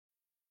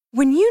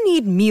When you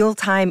need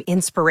mealtime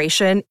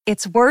inspiration,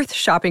 it's worth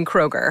shopping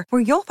Kroger,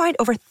 where you'll find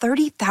over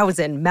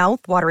 30,000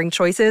 mouth-watering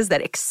choices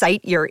that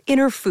excite your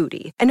inner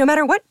foodie. And no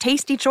matter what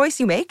tasty choice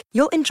you make,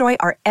 you'll enjoy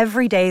our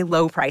everyday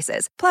low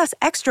prices, plus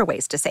extra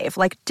ways to save,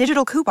 like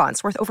digital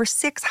coupons worth over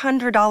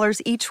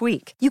 $600 each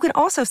week. You can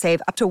also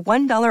save up to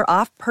 $1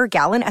 off per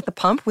gallon at the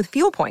pump with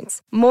fuel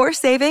points. More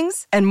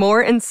savings and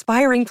more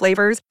inspiring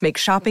flavors make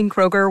shopping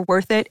Kroger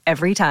worth it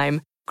every time.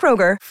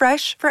 Kroger,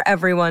 fresh for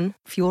everyone.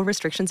 Fuel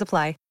restrictions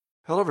apply.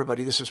 Hello,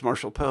 everybody. This is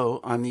Marshall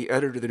Poe. I'm the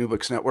editor of the New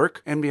Books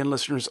Network. NBN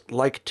listeners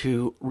like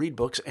to read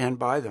books and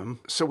buy them.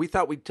 So we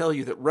thought we'd tell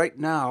you that right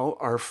now,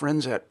 our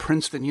friends at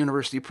Princeton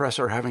University Press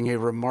are having a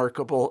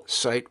remarkable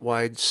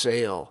site-wide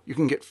sale. You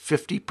can get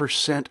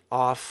 50%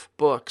 off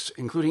books,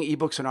 including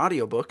ebooks and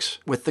audiobooks,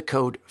 with the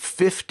code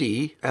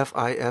 50,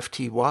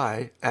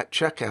 F-I-F-T-Y, at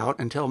checkout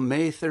until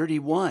May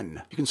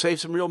 31. You can save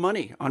some real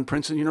money on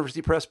Princeton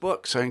University Press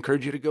books. I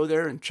encourage you to go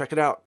there and check it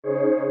out.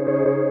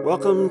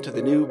 Welcome to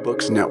the New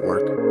Books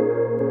Network.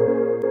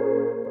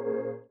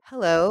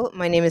 Hello,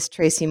 my name is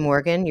Tracy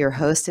Morgan, your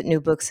host at New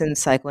Books in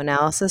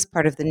Psychoanalysis,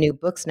 part of the New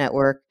Books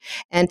Network.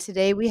 And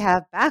today we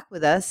have back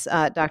with us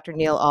Dr.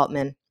 Neil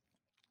Altman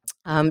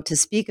to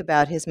speak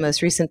about his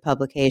most recent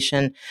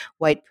publication,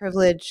 White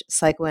Privilege,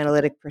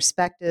 Psychoanalytic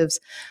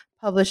Perspectives,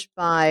 published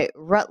by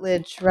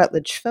Routledge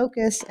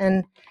Focus.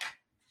 And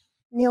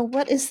Neil,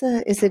 what is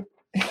it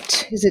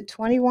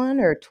 21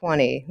 or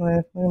 20?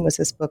 When was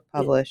this book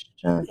published?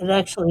 It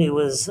actually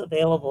was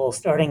available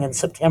starting in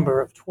September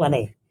of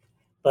 20.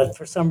 But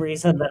for some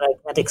reason that I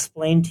can't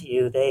explain to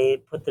you,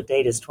 they put the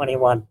date as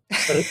 21.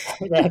 But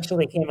it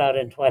actually came out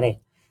in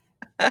 20.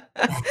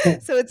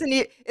 So it's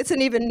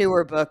an even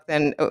newer book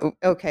than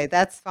okay,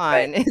 that's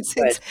fine. Right.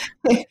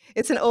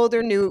 It's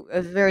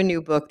a very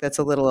new book that's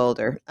a little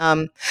older.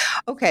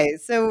 Okay,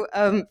 so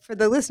for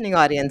the listening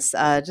audience,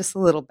 just a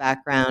little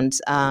background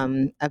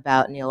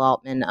about Neil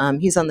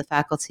Altman. He's on the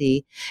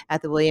faculty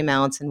at the William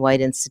Allenson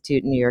White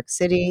Institute in New York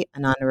City,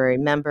 an honorary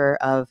member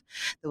of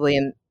the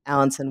William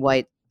Allenson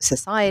White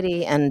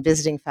Society, and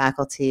visiting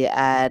faculty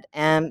at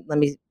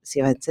Ambedkar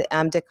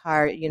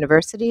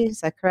University. Is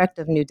that correct?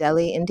 Of New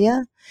Delhi,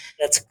 India?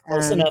 That's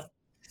close enough.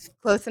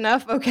 Close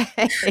enough?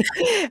 Okay.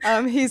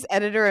 He's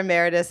editor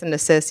emeritus and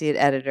associate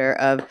editor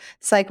of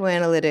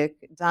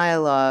Psychoanalytic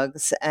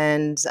Dialogues,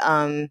 and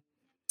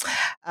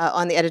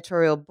on the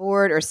editorial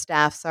board or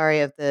staff,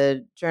 of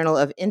the Journal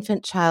of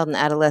Infant, Child, and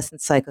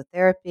Adolescent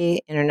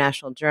Psychotherapy,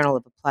 International Journal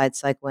of Applied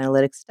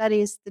Psychoanalytic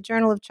Studies, the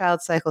Journal of Child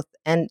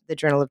and the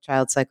Journal of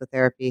Child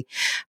Psychotherapy.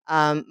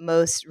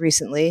 Most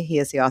recently, he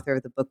is the author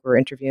of the book we're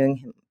interviewing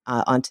him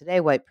on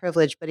today, White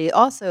Privilege. But he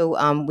also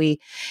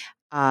we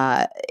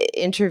had an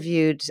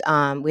interview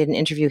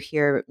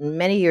here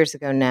many years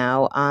ago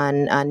now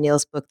on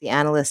Neil's book, The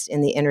Analyst in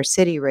the Inner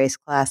City: Race,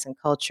 Class, and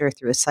Culture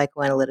Through a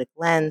Psychoanalytic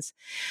Lens.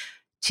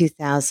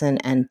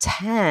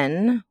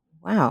 2010.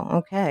 Wow.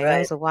 Okay, right. That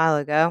was a while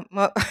ago.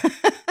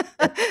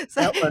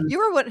 So you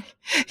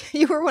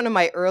were one of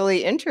my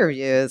early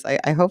interviews.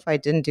 I hope I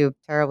didn't do a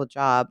terrible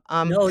job.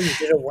 No, you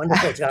did a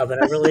wonderful job,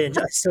 and I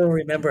still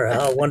remember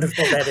how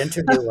wonderful that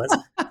interview was.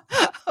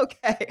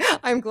 Okay,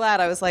 I'm glad.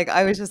 I was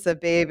just a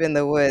babe in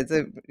the woods.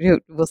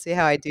 We'll see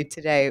how I do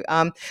today.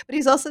 But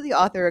he's also the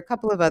author of a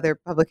couple of other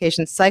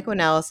publications: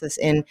 Psychoanalysis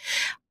in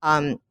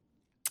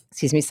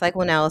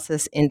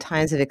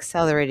Times of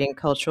Accelerating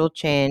Cultural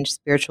Change,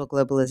 Spiritual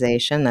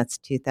Globalization, that's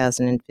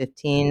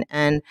 2015,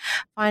 and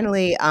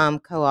finally,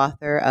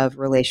 co-author of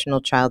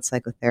Relational Child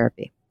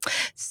Psychotherapy.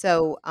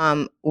 So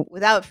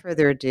without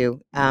further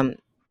ado,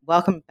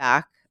 welcome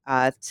back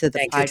to the podcast.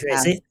 Thank you,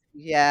 Tracy.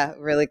 Yeah,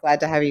 really glad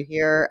to have you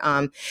here.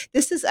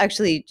 This is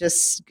actually,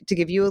 just to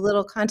give you a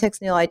little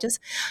context, Neil, I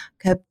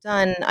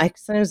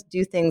sometimes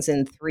do things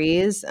in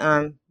threes.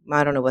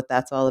 I don't know what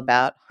that's all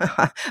about.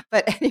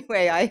 But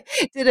anyway, I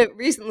did it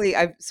recently.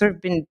 I've sort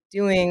of been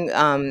doing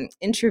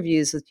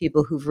interviews with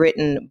people who've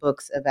written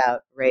books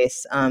about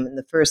race. And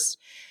the first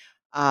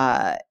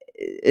you're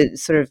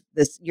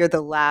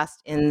the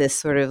last in this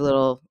sort of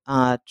little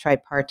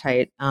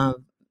tripartite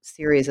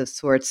series of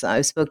sorts.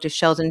 I spoke to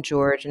Sheldon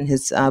George in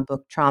his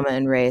book Trauma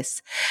and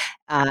Race,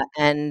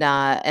 and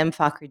M.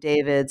 Fakhri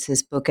David's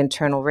his book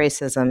Internal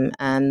Racism,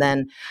 and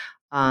then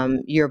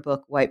your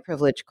book White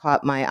Privilege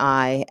caught my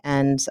eye,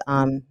 and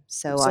I'm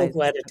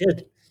glad it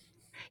did.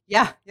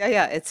 Yeah,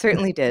 it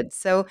certainly did.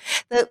 So,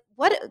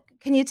 what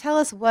can you tell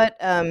us? What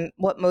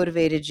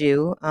motivated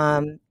you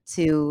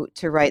to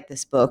write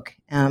this book?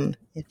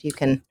 If you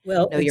can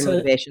know your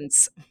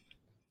motivations.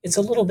 It's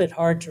a little bit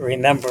hard to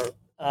remember.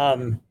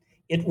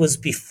 It was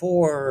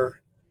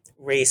before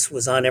race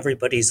was on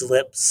everybody's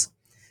lips.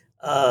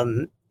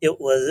 I've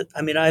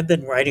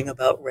been writing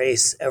about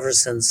race ever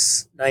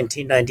since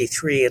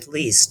 1993, at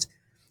least,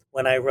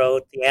 when I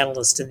wrote The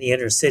Analyst in the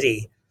Inner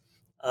City,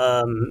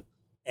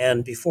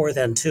 and before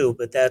then too,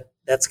 but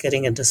that's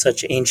getting into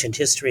such ancient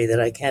history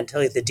that I can't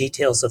tell you the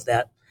details of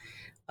that.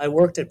 I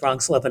worked at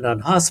Bronx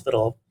Lebanon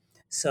Hospital,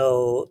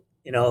 so,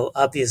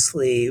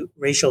 obviously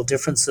racial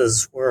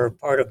differences were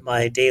part of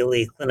my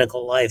daily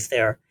clinical life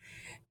there.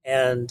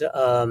 And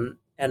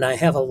and I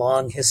have a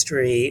long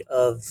history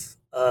of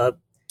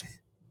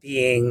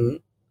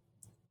being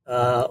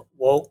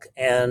woke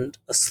and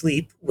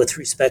asleep with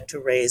respect to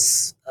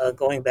race,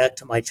 going back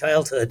to my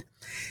childhood.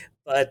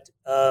 But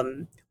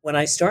when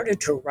I started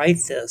to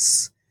write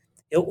this,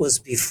 it was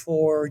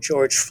before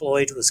George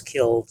Floyd was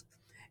killed,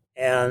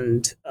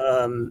 and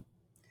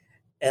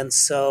and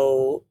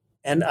so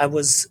and I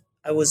was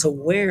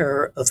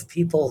aware of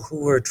people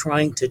who were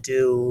trying to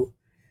do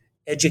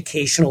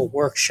educational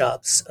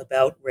workshops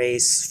about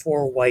race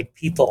for white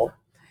people.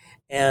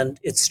 And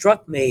it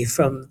struck me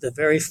from the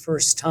very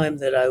first time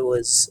that I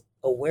was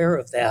aware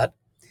of that,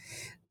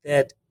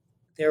 that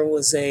there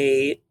was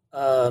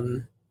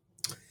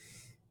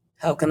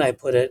how can I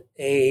put it,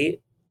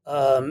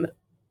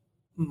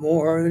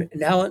 more,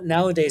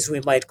 nowadays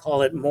we might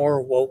call it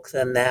more woke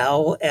than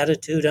now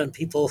attitude on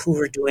people who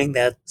were doing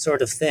that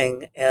sort of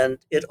thing. And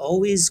it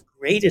always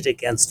grated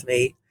against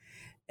me.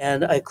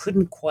 And I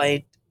couldn't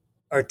quite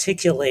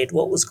articulate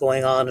what was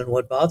going on and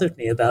what bothered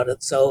me about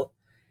it. So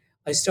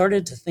I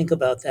started to think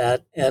about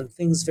that, and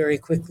things very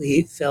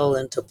quickly fell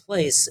into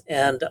place.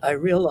 And I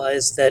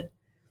realized that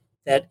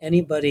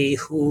anybody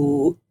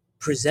who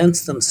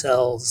presents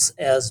themselves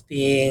as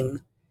being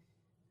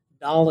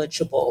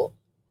knowledgeable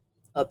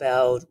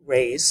about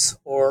race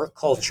or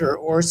culture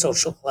or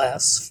social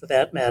class, for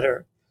that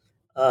matter,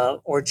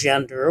 or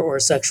gender or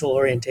sexual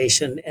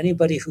orientation,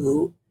 anybody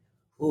who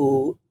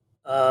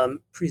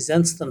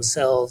presents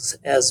themselves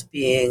as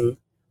being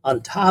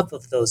on top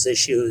of those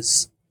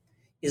issues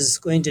is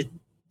going to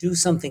do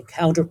something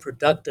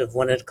counterproductive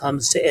when it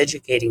comes to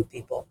educating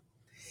people,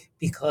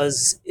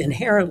 because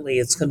inherently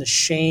it's going to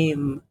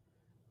shame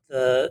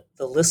the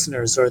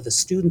listeners or the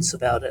students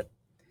about it.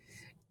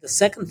 The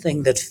second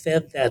thing that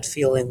fed that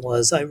feeling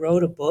was I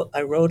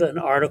wrote an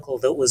article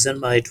that was in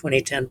my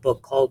 2010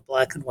 book called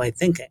Black and White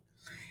Thinking.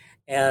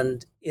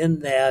 And in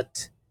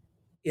that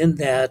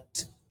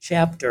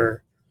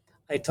chapter,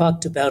 I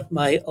talked about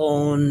my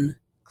own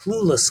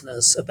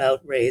cluelessness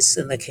about race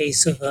in the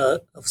case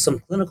of some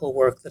clinical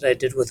work that I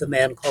did with a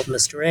man called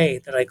Mr. A,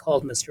 that I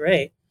called Mr.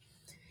 A.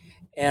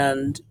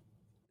 And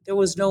there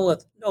was no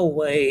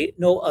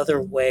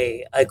other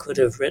way I could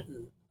have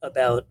written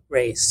about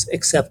race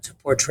except to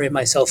portray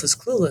myself as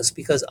clueless,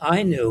 because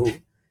I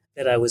knew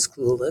that I was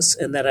clueless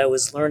and that I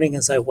was learning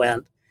as I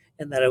went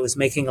and that I was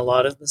making a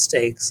lot of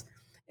mistakes,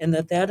 and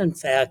that in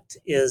fact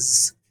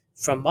is,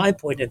 from my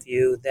point of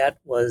view, that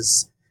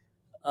was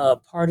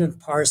part and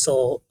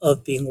parcel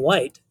of being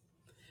white.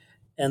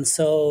 And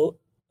so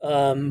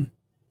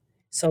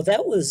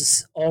that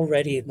was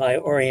already my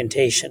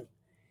orientation.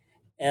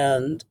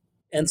 And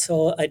and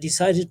so I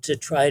decided to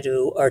try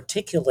to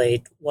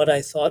articulate what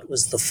I thought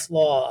was the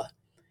flaw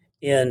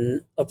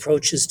in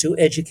approaches to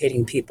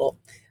educating people.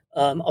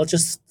 I'll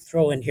just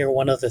throw in here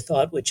one other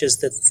thought, which is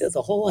that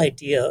the whole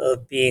idea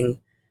of being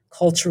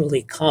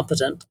culturally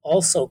competent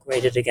also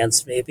grated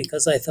against me,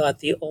 because I thought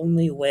the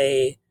only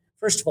way,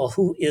 first of all,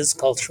 who is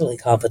culturally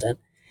competent?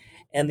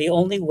 And the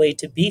only way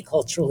to be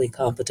culturally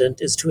competent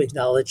is to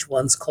acknowledge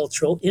one's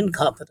cultural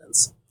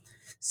incompetence.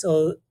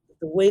 So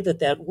the way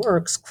that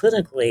works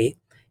clinically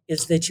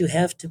is that you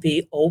have to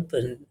be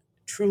open,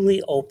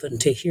 truly open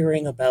to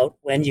hearing about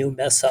when you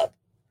mess up.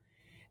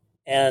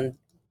 And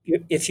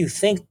if you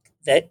think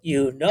that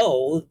you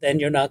know, then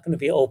you're not going to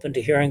be open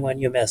to hearing when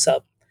you mess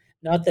up.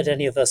 Not that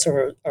any of us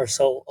are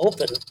so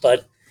open,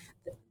 but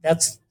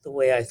that's the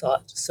way I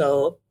thought.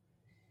 So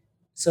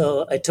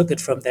I took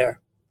it from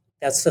there.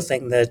 That's the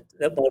thing that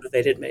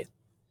motivated me.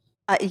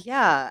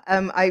 Yeah,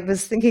 I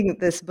was thinking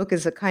this book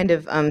is a kind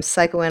of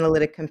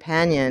psychoanalytic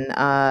companion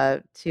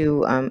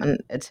to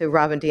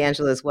Robin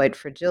DiAngelo's White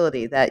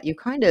Fragility. That you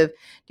kind of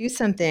do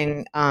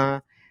something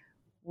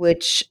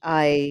which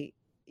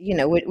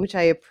which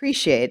I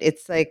appreciate.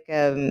 It's like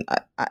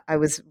I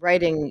was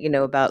writing,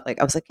 about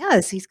like I was like,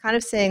 yes, he's kind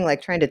of saying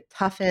like trying to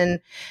toughen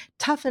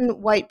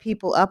white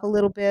people up a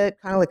little bit,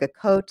 kind of like a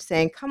coach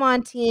saying, "Come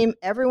on, team,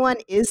 everyone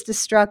is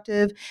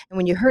destructive, and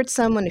when you hurt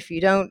someone, if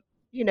you don't."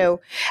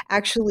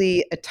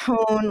 Actually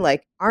atone,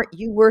 like, aren't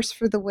you worse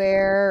for the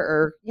wear?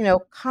 Or,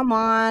 come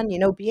on,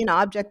 be an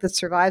object that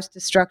survives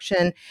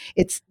destruction.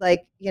 It's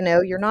like,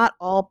 you're not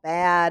all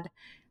bad.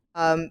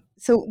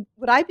 So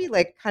would I be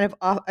like kind of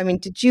off? I mean,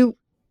 did you?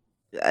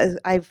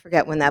 I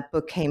forget when that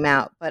book came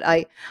out, but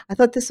I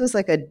thought this was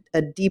like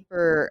a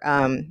deeper,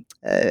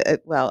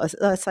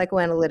 a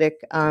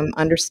psychoanalytic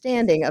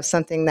understanding of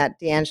something that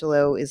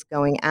D'Angelo is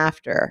going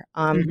after.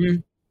 Hmm.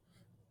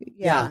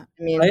 Yeah, Yeah,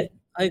 I mean,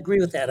 I agree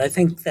with that. I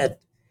think that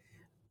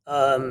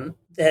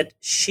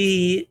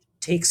she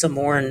takes a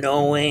more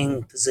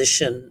knowing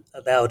position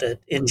about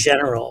it in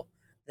general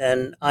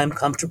than I'm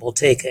comfortable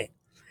taking.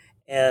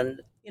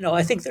 And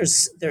I think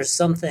there's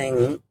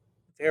something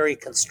very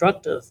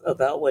constructive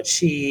about what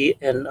she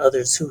and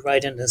others who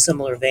write in a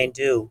similar vein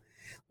do,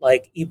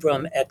 like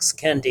Ibram X.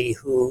 Kendi,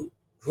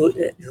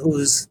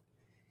 who's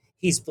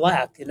he's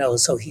black,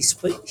 so he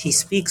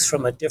speaks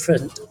from a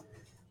different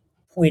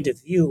point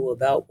of view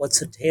about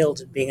what's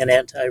entailed in being an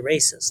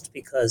anti-racist,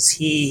 because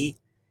he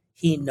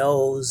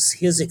knows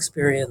his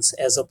experience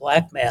as a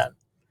black man,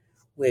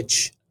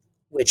 which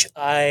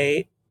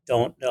I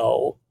don't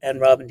know,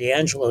 and Robin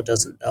DiAngelo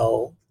doesn't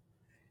know,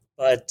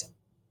 but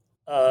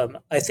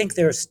I think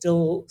there's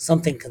still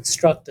something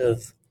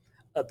constructive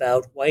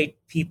about white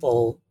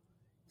people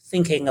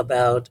thinking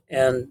about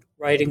and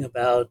writing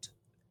about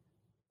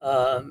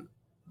um,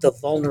 the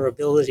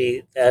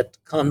vulnerability that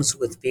comes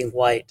with being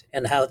white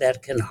and how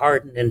that can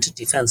harden into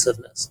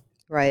defensiveness.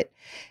 Right,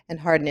 and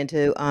harden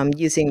into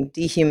using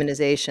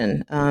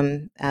dehumanization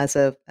as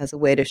a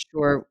way to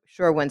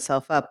shore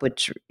oneself up,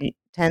 which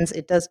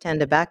it does tend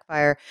to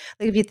backfire.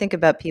 Like if you think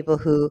about people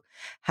who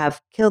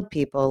have killed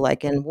people,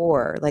 like in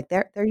war, like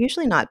they're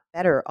usually not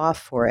better off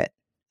for it.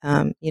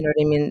 You know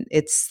what I mean?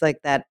 It's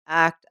like that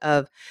act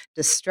of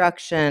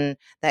destruction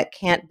that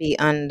can't be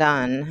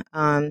undone.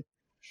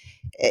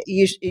 It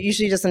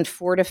usually doesn't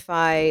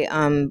fortify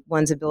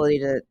one's ability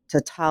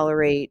to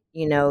tolerate,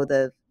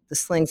 the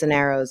slings and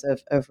arrows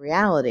of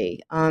reality.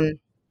 Yeah,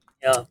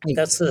 I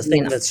that's the mean,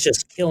 thing that's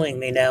just killing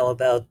me now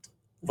about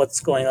what's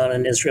going on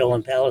in Israel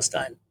and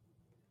Palestine.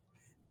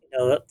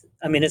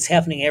 I mean, it's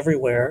happening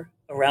everywhere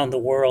around the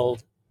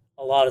world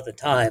a lot of the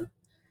time.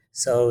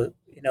 So,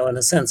 in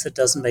a sense, it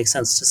doesn't make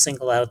sense to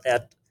single out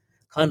that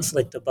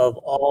conflict above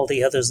all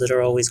the others that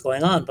are always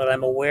going on. But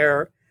I'm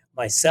aware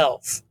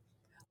myself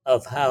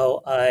of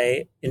how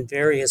I, in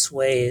various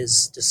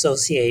ways,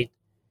 dissociate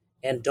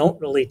and don't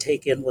really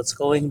take in what's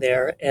going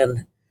there,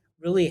 and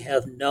really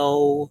have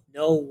no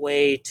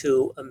way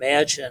to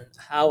imagine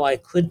how I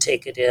could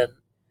take it in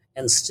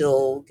and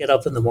still get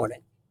up in the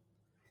morning.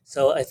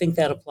 So I think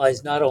that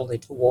applies not only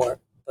to war,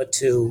 but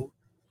to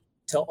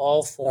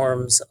all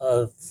forms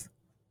of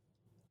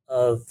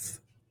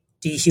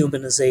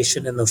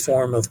dehumanization in the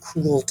form of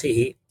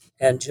cruelty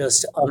and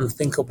just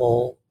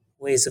unthinkable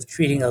ways of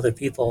treating other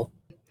people.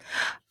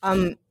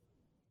 um,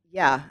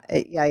 yeah,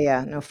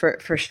 yeah. No,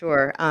 for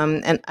sure.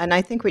 And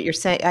I think what you're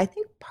saying, I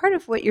think part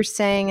of what you're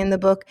saying in the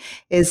book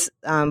is,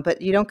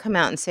 but you don't come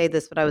out and say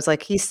this, but I was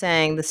like, he's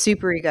saying the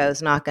superego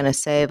is not going to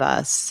save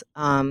us.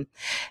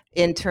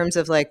 In terms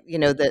of like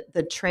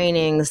the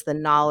trainings, the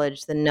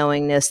knowledge, the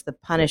knowingness, the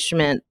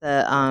punishment,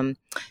 the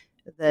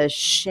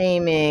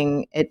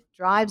shaming, it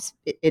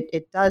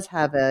does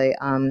have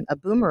a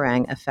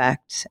boomerang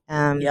effect.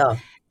 Yeah,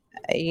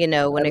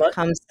 When it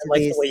comes I to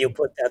like the way these, you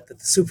put that. That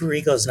the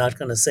superego is not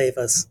going to save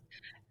us.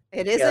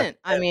 it Yeah, isn't.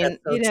 I that's mean,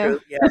 so true.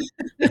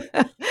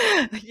 Yeah,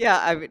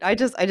 yeah. I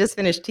just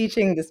finished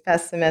teaching this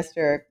past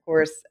semester a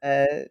course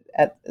at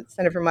the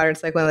Center for Modern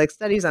Psychoanalytic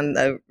Studies on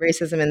the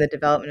racism and the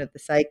development of the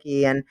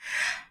psyche, and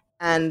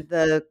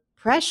the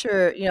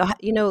pressure,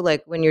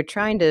 like when you're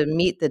trying to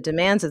meet the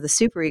demands of the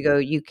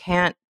superego, you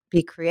can't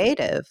be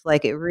creative.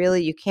 Like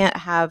you can't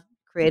have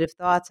creative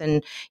thoughts,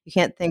 and you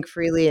can't think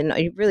freely, and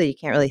you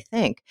can't really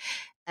think.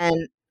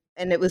 And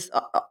and it was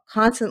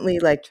constantly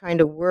like trying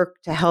to work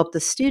to help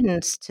the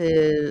students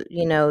to,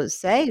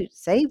 say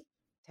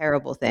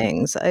terrible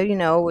things. Like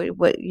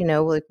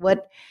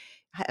what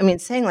I mean,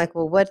 saying like,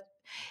 well, what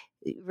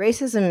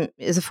racism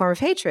is a form of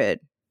hatred,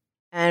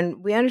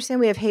 and we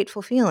understand we have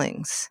hateful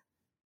feelings.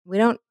 We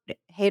don't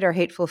hate our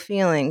hateful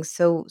feelings.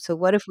 So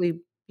what if we,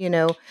 you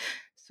know,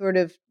 sort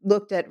of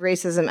looked at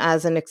racism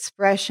as an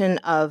expression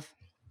of,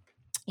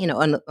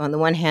 on the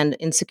one hand,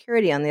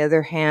 insecurity, on the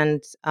other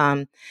hand,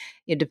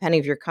 depending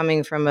if you're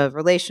coming from a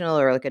relational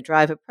or like a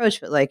drive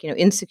approach, but like,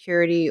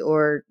 insecurity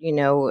or,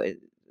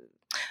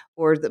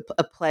 or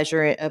a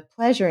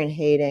pleasure in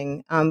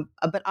hating.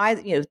 But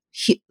like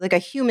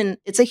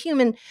it's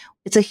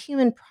a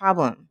human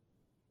problem.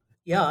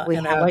 yeah, We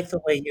and I have. like the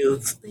way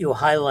you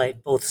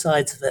highlight both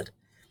sides of it.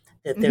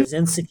 That Mhm. there's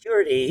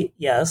insecurity,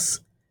 yes,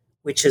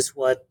 which is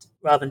what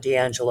Robin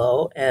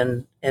DiAngelo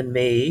and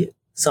me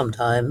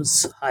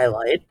sometimes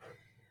highlight,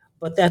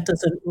 but that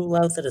doesn't rule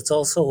out that it's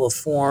also a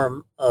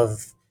form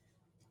of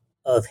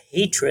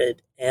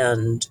hatred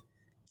and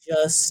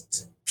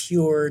just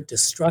pure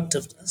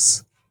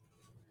destructiveness,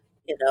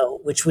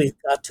 which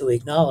we've got to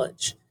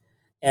acknowledge.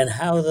 And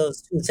how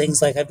those two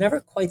things, like I've never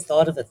quite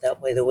thought of it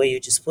that way, the way you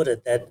just put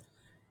it,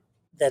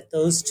 that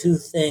those two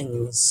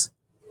things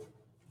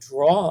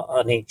draw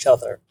on each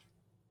other.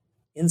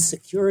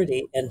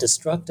 Insecurity and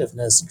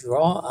destructiveness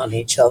draw on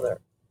each other,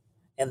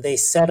 and they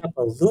set up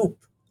a loop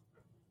I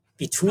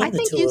between the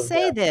think two you of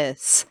say them.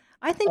 this.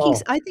 Oh,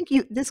 I think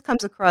you this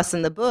comes across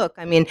in the book.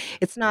 I mean,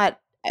 it's not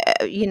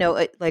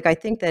like I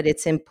think that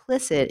it's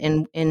implicit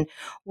in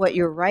what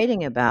you're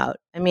writing about.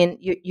 I mean,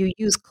 you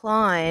use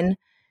Klein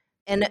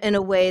in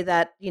a way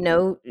that,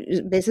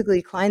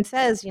 basically Klein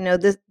says,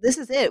 this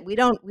is it. We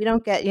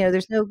don't get,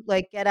 there's no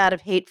like get out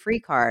of hate free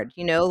card,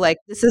 like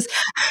this is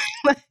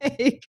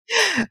like.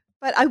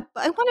 But I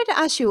wanted to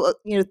ask you,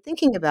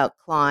 thinking about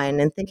Klein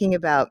and thinking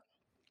about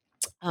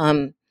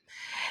um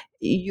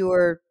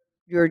your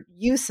your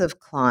use of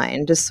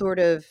Klein to sort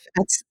of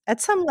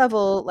at some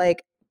level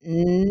like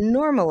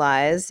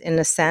normalize, in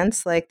a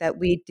sense, like that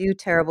we do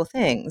terrible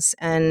things.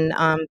 And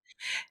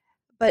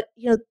but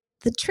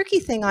the tricky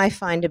thing I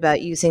find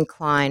about using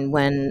Klein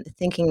when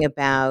thinking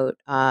about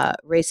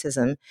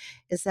racism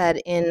is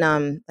that in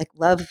like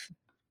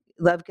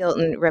Love, Guilt,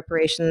 and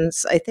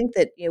Reparations. I think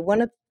that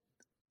one of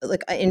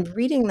like in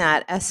reading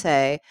that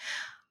essay,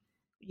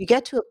 you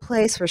get to a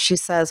place where she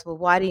says, "Well,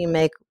 why do you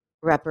make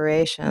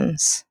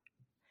reparations?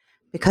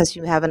 Because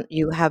you have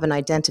an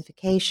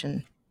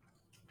identification."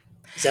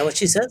 Is that what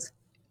she says?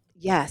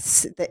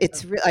 Yes,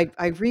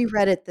 I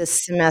reread it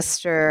this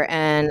semester,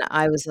 and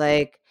I was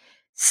like,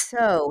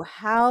 so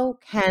how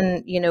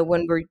can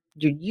when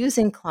you're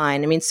using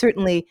Klein? I mean,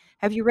 certainly,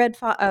 have you read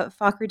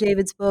Fakhri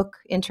David's book,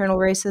 Internal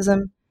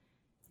Racism,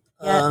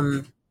 yet?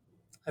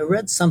 I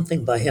read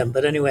something by him,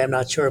 but anyway, I'm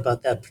not sure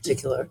about that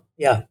particular.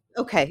 Yeah.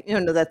 Okay,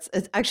 no,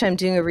 actually, I'm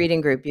doing a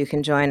reading group. You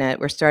can join it.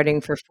 We're starting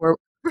for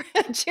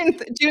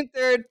June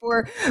 3rd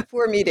for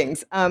four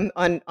meetings on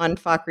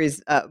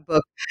Fakhri's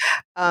book.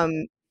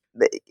 Um,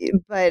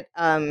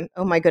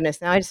 oh my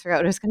goodness, now I just forgot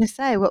what I was going to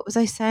say. What was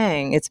I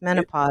saying? It's It,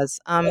 menopause.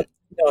 no,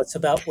 it's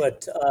about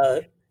what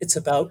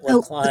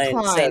Oh, the Klein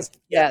Klein. says.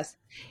 Yeah, Yes,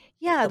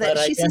 yeah. about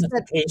That she says that.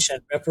 identification.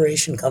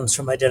 Reparation comes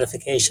from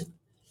identification.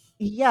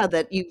 Yeah,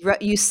 that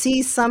you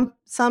see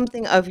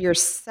something of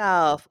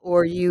yourself,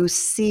 or you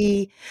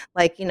see,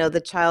 like,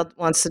 the child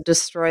wants to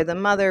destroy the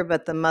mother,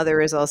 but the mother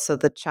is also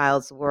the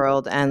child's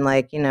world, and,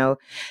 like,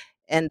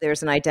 and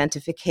there's an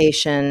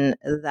identification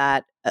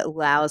that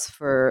allows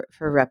for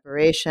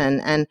reparation.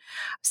 And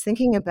I was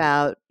thinking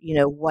about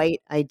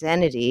white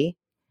identity,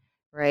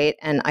 right,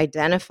 and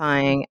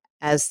identifying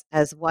as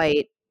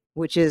white,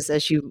 which is,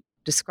 as you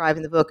describe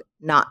in the book,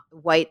 not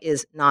white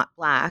is not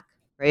black,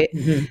 right?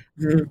 Hmm.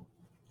 Hmm.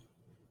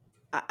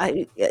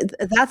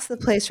 That's the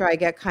place where I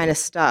get kind of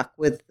stuck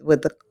with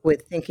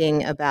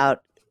thinking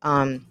about,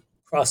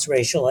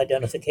 Cross-racial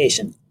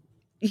identification.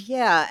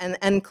 yeah,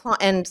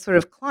 and sort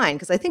of Klein,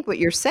 because I think what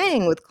you're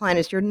saying with Klein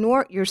is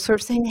you're sort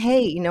of saying,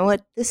 hey, you know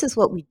what, this is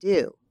what we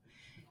do.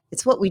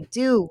 It's what we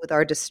do with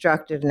our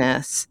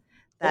destructiveness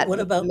But that what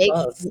about make.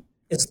 love?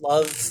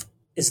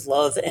 Is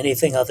love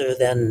anything other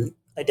than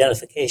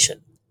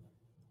identification?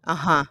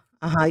 Uh-huh,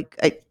 uh-huh.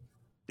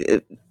 Uh,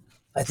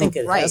 I think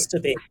it right. has to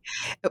be.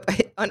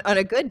 On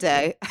a good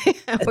day.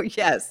 Oh,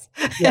 yes.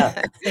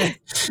 Yeah. Yeah,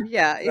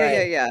 yeah, yeah,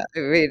 Right. yeah. I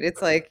mean,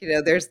 it's like,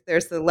 there's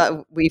the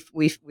love. We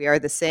are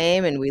the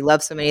same, and we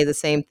love so many of the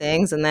same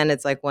things, and then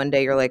it's like one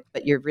day you're like,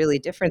 but you're really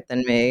different than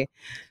me.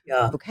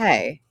 Yeah.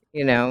 Okay,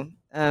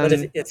 But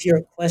if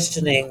you're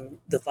questioning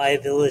the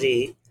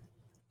viability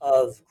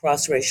of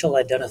cross-racial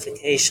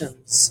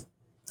identifications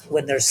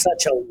when there's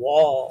such a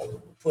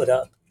wall put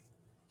up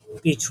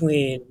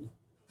between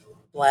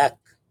black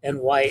and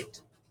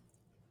white,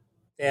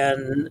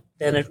 then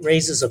it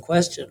raises a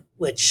question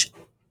which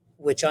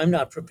I'm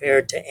not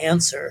prepared to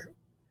answer.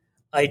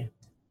 I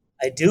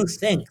I do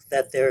think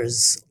that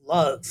there's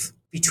love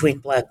between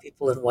black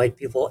people and white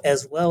people,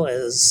 as well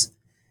as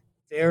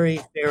very,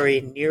 very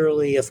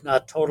nearly, if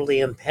not totally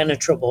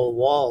impenetrable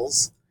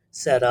walls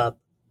set up.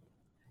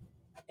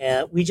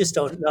 And we just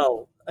don't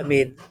know. I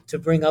mean, to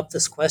bring up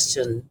this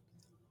question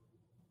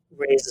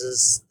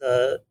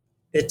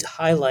it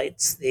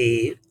highlights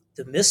the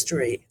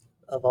mystery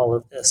of all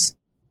of this.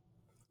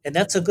 And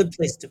that's a good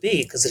place to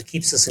be because it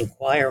keeps us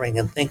inquiring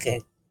and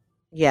thinking.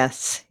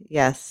 yes,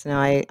 yes. No,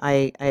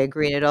 I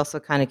agree. And it also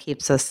kind of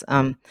keeps us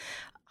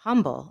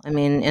humble. I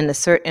mean, in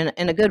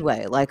a good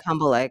way, like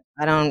humble. Like,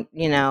 I don't,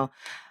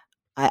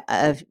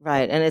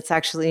 right. And it's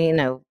actually,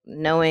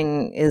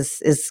 knowing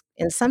is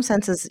in some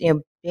senses,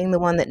 being the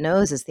one that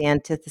knows is the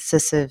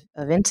antithesis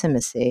of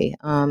intimacy.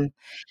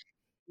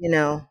 You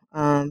know,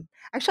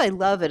 actually, I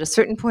love at a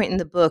certain point in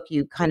the book,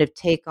 you kind of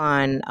take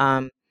on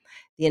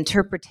the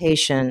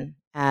interpretation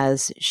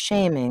as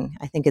shaming.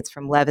 I think it's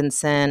from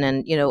Levinson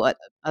and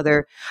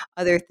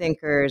other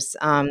thinkers,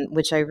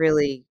 which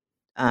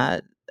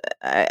uh,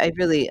 I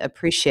really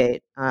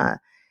appreciate that.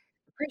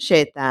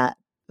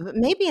 But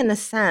maybe in a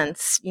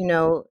sense,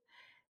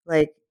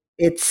 like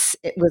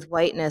with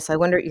whiteness. I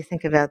wonder what you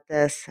think about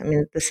this. I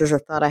mean, this is a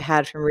thought I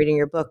had from reading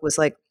your book. Was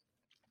like,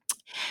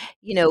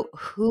 you know,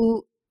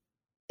 who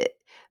eh,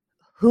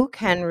 who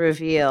can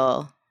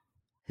reveal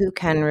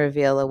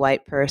a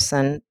white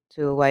person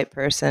to a white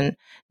person?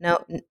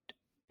 No,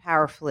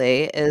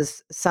 powerfully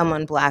is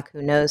someone black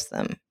who knows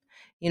them.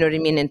 You know what I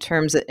mean, in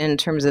terms of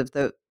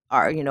the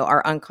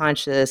our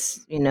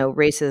unconscious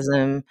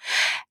racism.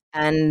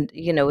 And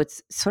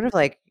it's sort of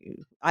like,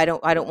 I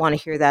don't want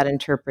to hear that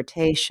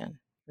interpretation.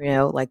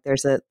 Like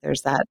there's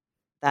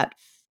that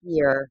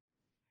fear.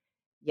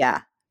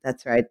 Yeah,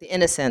 that's right, the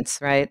innocence,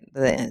 right,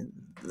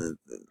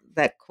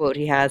 that quote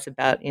he has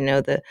about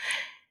the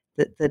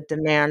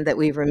demand that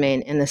we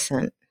remain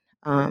innocent,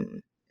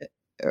 um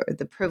or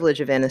the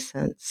privilege of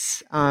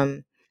innocence.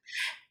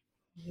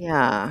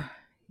 Yeah,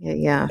 yeah,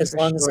 yeah, As for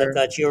long as I've sure.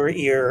 got your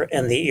ear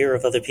and the ear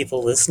of other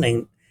people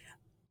listening,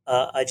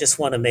 I just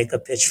want to make a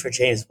pitch for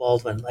James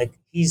Baldwin. Like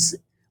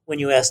when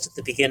you asked at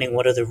the beginning,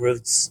 what are the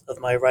roots of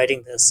my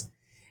writing this?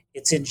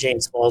 It's in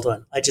James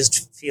Baldwin. I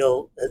just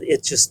feel that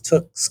it just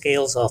took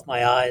scales off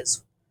my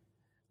eyes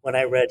when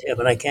I read him,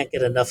 and I can't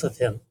get enough of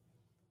him.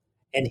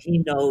 And he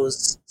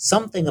knows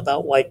something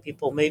about white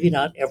people, maybe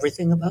not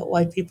everything about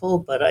white people,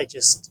 but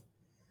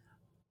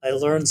I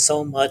learned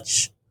so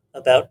much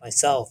about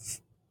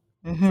myself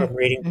Mm-hmm. from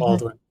reading Mm-hmm.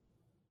 Baldwin.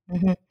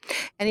 Mm-hmm.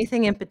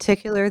 Anything in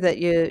particular that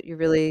you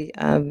really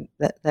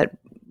that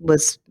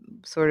was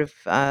sort of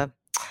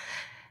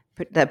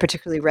that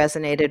particularly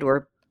resonated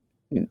or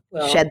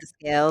Well, shed the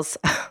scales?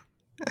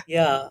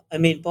 yeah, I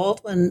mean,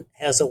 Baldwin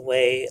has a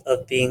way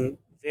of being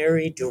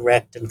very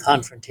direct and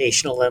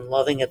confrontational and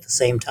loving at the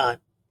same time.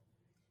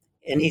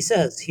 And he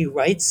says he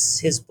writes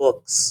his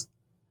books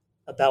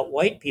about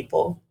white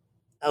people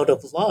out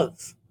of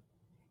love.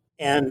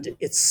 And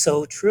it's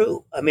so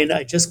true. I mean,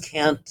 I just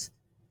can't.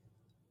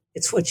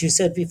 It's what you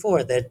said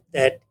before,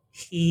 that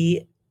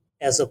he,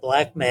 as a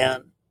black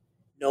man,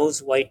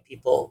 knows white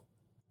people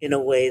in a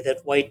way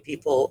that white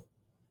people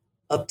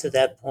up to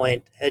that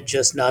point had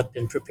just not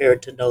been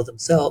prepared to know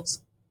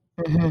themselves.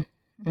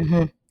 Mm-hmm.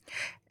 Mm-hmm.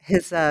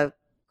 His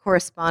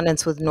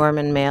correspondence with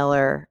Norman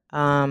Mailer.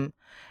 I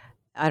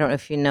don't know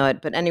if you know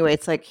it, but anyway,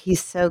 it's like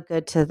he's so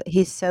good to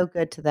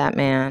that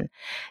man.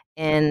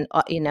 And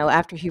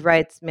after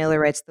Mailer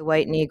writes The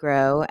White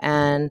Negro,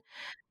 and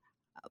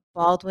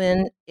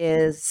Baldwin he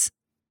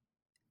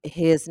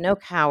is no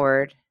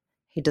coward.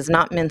 He does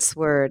not mince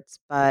words,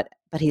 but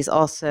he's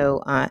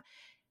also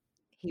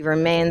he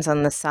remains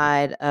on the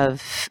side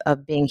of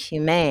being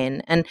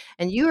humane. And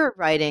you are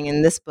writing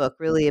in this book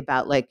really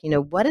about, like,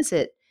 what does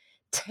it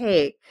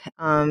take?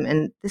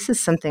 And this is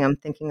something I'm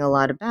thinking a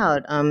lot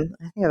about. I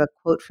think I have a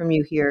quote from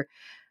you here.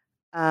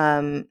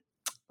 Um,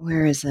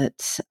 where is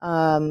it?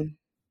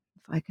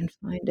 If I can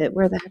find it.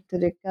 Where the heck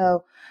did it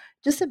go?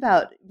 Just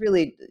about,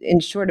 really,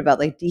 in short, about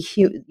like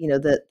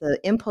the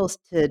impulse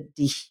to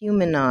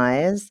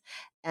dehumanize,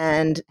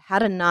 and how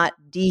to not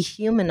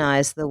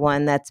dehumanize the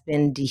one that's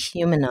been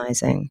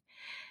dehumanizing.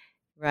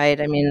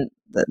 Right? I mean,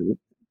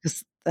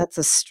 'cause that's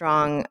a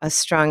strong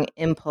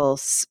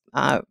impulse.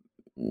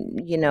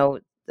 You know,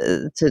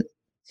 to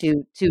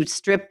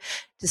strip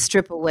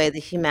away the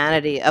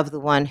humanity of the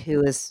one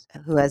who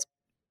has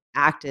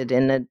acted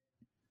in a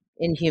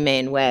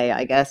inhumane way,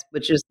 I guess,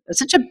 which is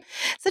such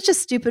a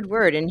stupid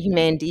word,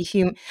 inhumane,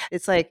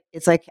 it's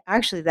like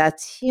actually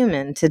that's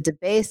human. To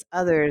debase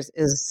others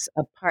is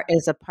a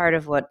part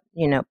of what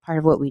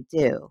we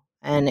do,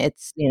 and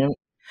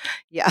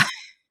yeah,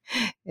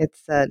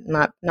 it's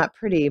not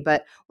pretty.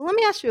 But well, let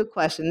me ask you a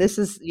question. This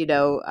is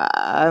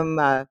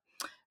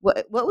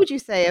what would you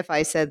say if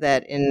I said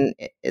that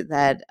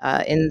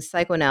in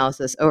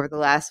psychoanalysis over the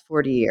last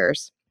 40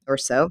 years or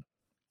so,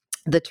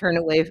 the turn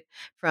away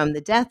from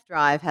the death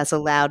drive has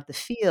allowed the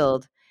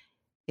field,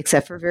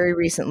 except for very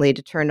recently,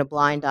 to turn a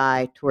blind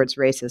eye towards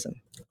racism?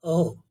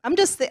 Oh,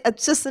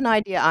 It's just an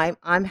idea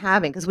I'm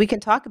having, because we can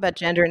talk about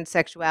gender and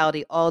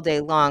sexuality all day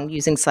long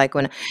using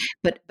psychoanalysis,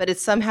 but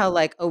it's somehow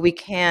like, oh, we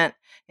can't,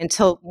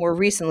 until more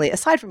recently,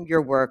 aside from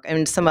your work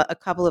and a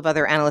couple of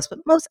other analysts, but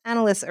most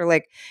analysts are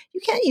like,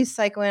 you can't use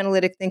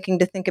psychoanalytic thinking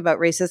to think about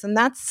racism.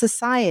 That's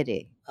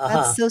society. That's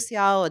uh-huh.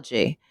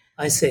 sociology.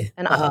 I see.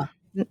 And Uh-huh.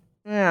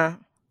 yeah,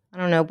 I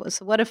don't know.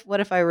 So what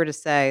if I were to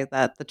say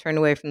that the turn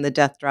away from the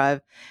death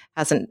drive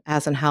hasn't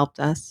helped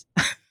us?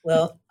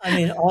 Well, I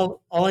mean,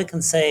 all I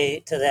can say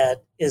to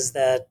that is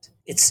that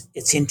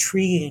it's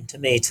intriguing to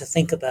me to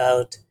think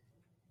about,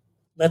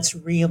 let's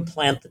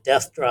reimplant the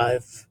death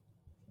drive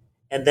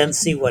and then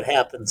see what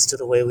happens to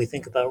the way we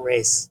think about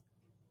race.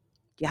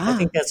 I Yeah,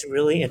 think that's a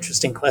really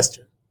interesting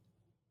question.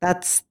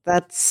 that's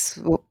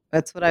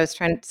what I was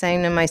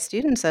saying to my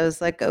students. I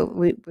was like, oh,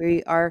 we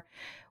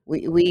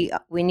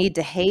need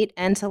to hate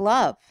and to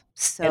love. And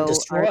So our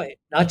destroy,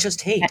 not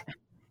just hate,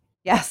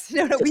 yes,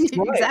 no, we need,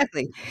 destroy.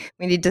 exactly.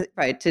 We need to,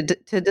 right, to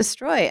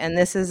destroy, and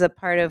this is a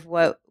part of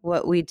what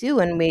we do,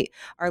 and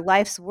our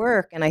life's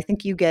work. And I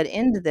think you get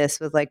into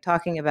this with, like,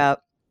 talking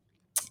about.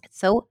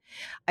 So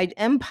I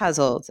am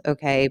puzzled,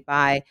 okay,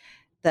 by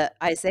the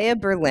Isaiah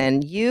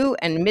Berlin, you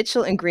and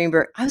Mitchell and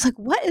Greenberg. I was like,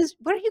 what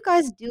are you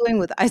guys doing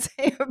with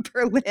Isaiah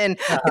Berlin?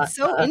 Uh-huh, It's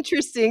so uh-huh.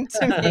 interesting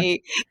to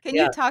me. Can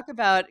you Yeah. talk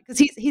about, because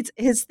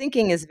his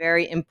thinking is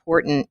very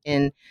important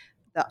in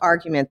the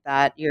argument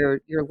that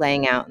you're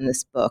laying out in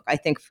this book, I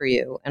think, for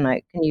you. And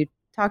can you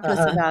talk to us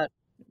Uh-huh. about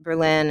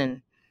Berlin?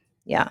 And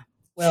yeah.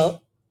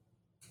 Well,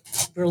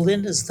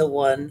 Berlin is the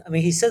one. I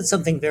mean, he said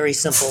something very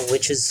simple,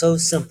 which is so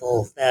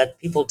simple that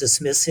people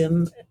dismiss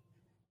him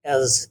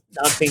as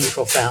not being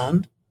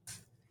profound.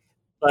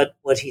 But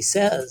what he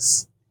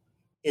says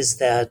is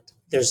that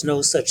there's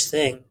no such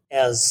thing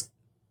as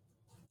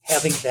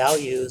having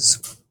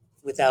values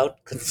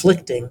without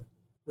conflicting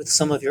with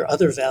some of your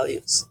other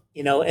values.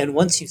 And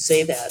once you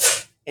say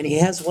that, and he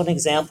has one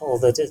example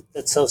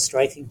that's so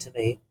striking to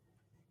me.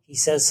 He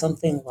says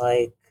something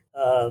like,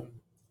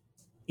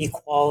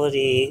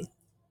 equality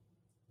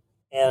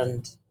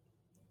and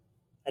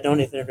I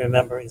don't even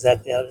remember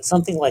exactly how.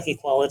 Something like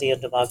equality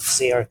and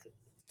democracy are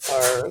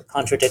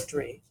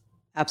contradictory.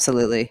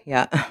 Absolutely.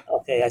 Yeah.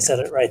 Okay, I said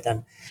it right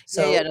then.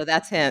 Yeah, yeah, So no,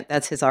 that's him.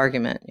 That's his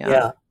argument. Yeah.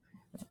 yeah,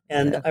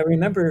 and So, I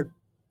remember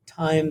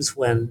times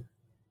when,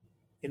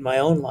 in my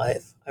own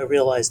life, I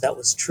realized that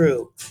was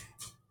true,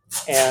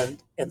 and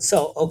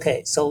so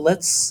okay, so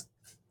let's,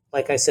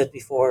 like I said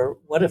before,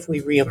 what if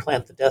we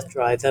reimplant the death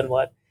drive? Then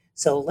what?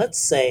 So let's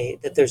say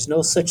that there's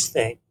no such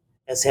thing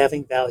as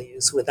having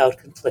values without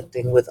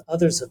conflicting with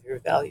others of your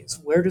values.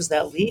 Where does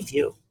that leave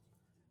you,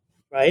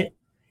 right?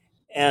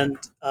 And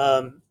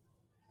um,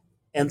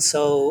 and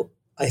so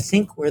I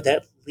think where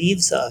that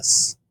leaves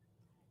us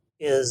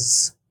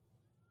is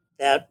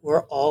that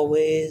we're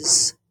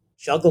always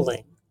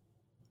juggling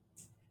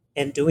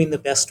and doing the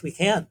best we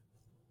can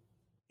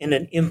in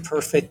an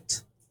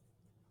imperfectly,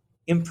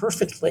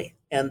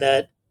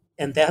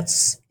 and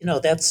that's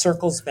that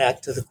circles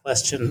back to the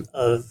question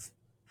of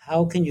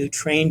how can you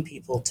train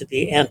people to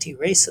be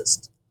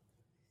anti-racist.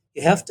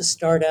 You have to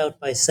start out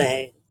by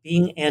saying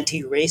being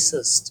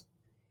anti-racist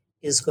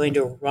is going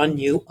to run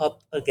you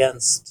up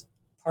against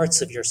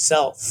parts of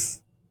yourself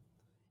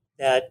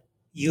that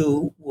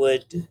you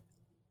would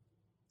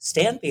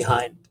stand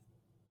behind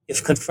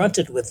if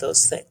confronted with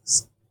those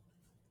things.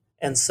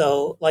 And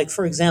so, like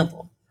for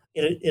example,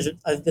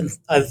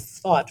 I've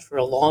thought for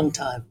a long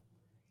time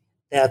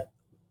that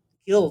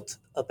guilt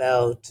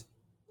about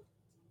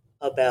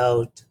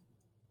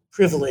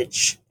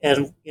privilege,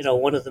 and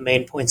one of the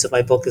main points of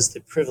my book is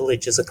that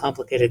privilege is a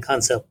complicated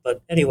concept.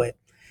 But anyway,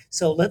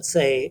 so let's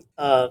say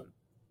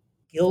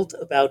guilt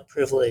about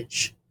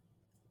privilege.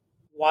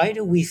 Why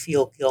do we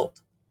feel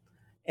guilt?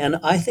 And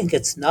I think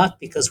it's not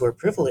because we're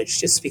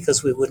privileged, it's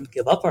because we wouldn't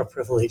give up our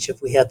privilege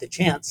if we had the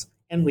chance.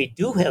 And we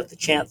do have the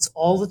chance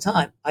all the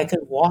time. I can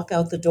walk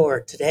out the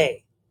door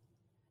today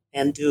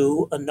and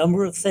do a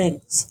number of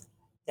things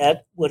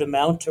that would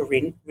amount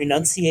to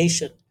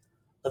renunciation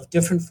of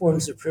different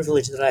forms of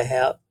privilege that I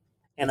have.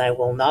 And I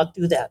will not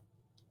do that.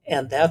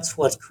 And that's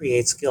what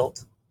creates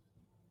guilt.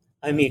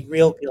 I mean,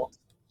 real guilt,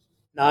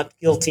 not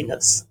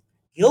guiltiness.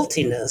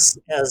 Guiltiness,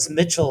 as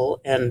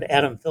Mitchell and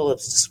Adam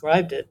Phillips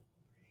described it,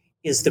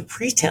 is the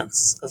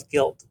pretense of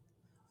guilt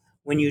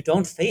when you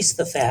don't face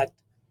the fact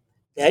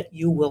that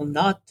you will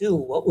not do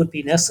what would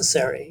be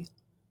necessary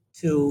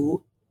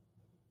to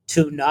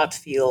not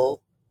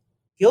feel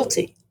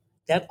guilty.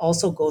 That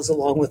also goes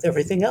along with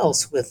everything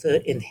else, with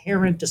the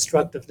inherent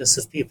destructiveness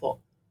of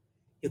people.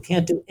 You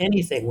can't do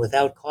anything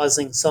without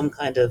causing some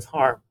kind of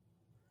harm.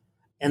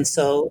 And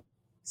so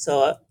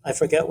I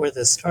forget where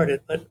this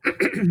started, but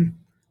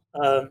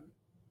um,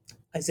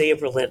 Isaiah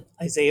Berlin.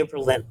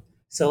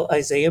 So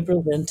Isaiah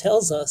Berlin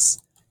tells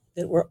us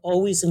that we're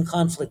always in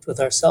conflict with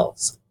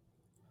ourselves.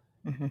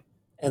 Mm-hmm.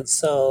 And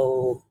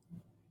so,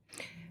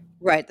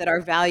 Right, that our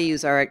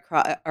values are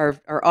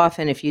are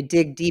often, if you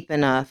dig deep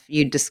enough,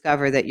 you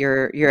discover that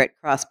you're at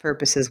cross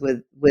purposes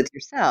with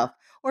yourself,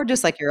 or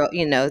just like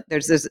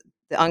there's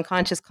the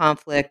unconscious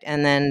conflict,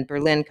 and then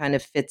Berlin kind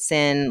of fits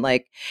in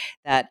like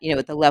that,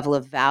 at the level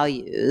of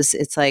values.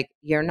 It's like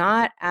you're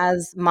not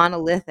as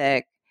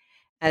monolithic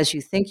as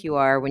you think you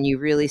are when you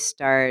really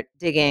start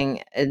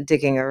digging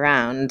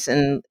around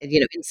and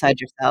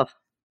inside yourself.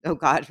 Oh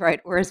God,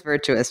 right? Or as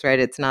virtuous, right?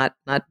 It's not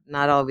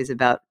always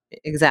about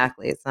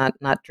exactly. It's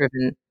not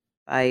driven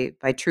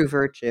by true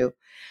virtue.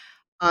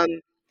 Um,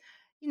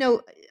 you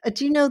know,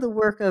 do you know the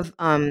work of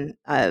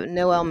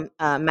Noelle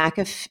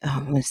McAfee? Oh,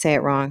 I'm going to say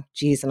it wrong.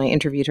 Geez, and I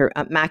interviewed her.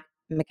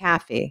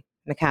 McAfee.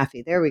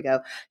 McAfee. There we go.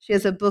 She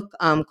has a book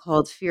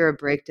called "Fear of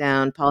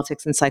Breakdown: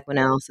 Politics and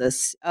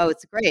Psychoanalysis." Oh,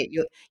 it's great.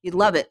 You'd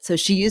love it. So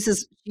she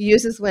uses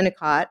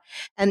Winnicott,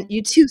 and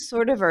you two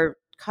sort of are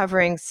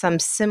covering some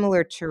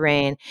similar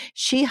terrain.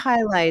 She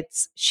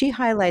highlights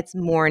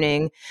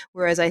mourning,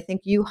 whereas I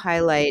think you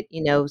highlight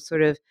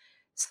sort of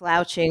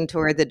slouching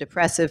toward the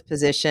depressive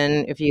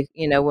position if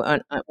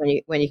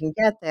when you can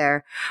get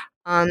there.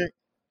 um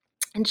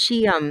and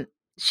she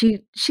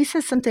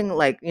says something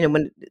like uh,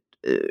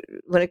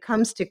 when it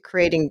comes to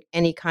creating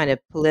any kind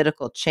of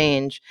political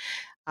change,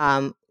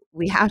 um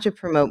we have to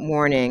promote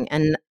mourning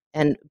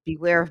and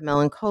beware of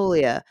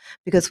melancholia,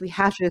 because we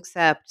have to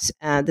accept,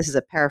 this is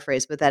a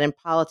paraphrase, but that in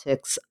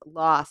politics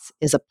loss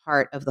is a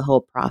part of the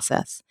whole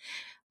process.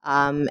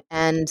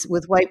 And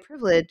with white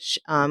privilege,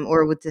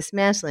 or with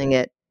dismantling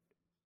it,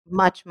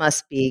 much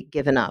must be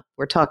given up.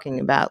 We're talking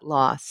about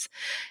loss.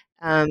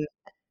 Um,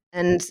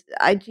 and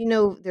I do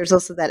know there's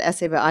also that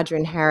essay by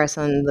Adrienne Harris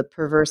on the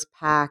perverse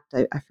pact.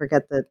 I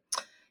forget the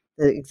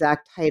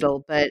exact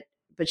title, but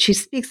she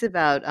speaks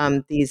about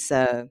these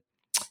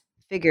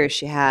figures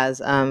she has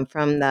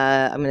from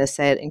I'm going to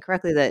say it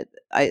incorrectly, that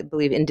I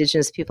believe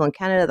Indigenous people in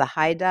Canada, the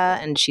Haida,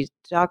 and she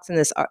talks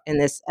in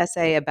this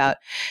essay about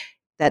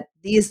that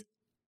these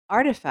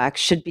artifacts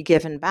should be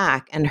given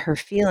back, and her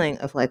feeling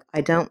of like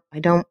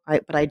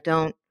but I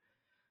don't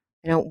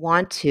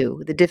want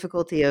to, the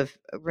difficulty of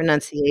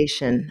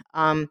renunciation.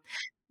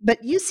 But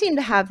you seem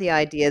to have the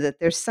idea that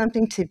there's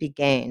something to be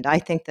gained. I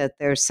think that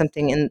there's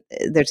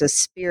a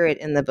spirit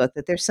in the book,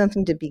 that there's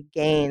something to be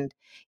gained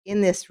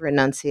in this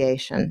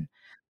renunciation.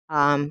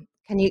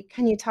 Can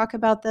you talk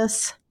about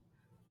this?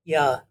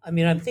 yeah, I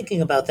mean, I'm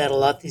thinking about that a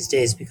lot these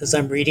days because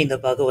I'm reading the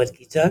Bhagavad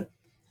Gita.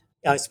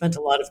 I spent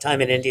a lot of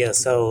time in India,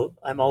 so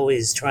I'm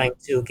always trying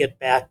to get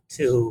back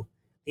to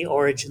the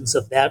origins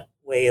of that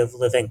way of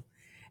living.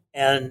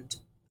 And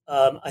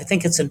I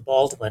think it's in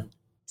Baldwin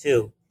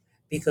too,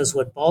 because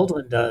what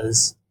Baldwin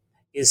does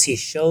is he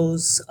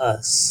shows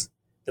us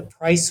the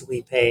price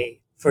we pay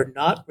for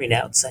not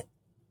renouncing,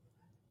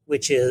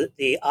 which is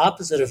the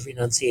opposite of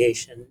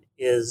renunciation,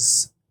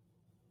 is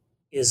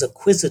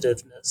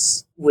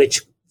acquisitiveness,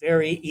 which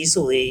very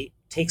easily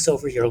takes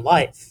over your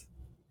life.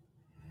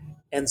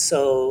 And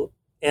so,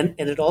 and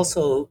it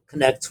also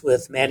connects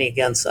with Manny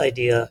Gant's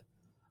idea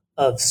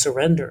of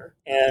surrender.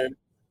 And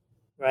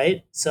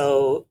right,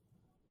 so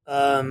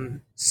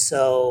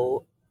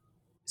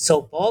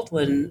so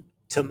Baldwin,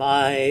 to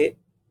my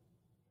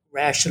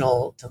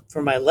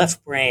for my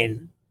left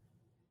brain,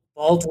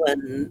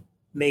 Baldwin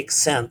makes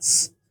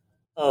sense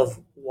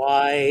of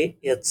why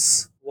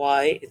it's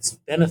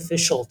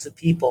beneficial to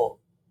people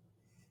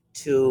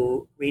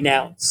to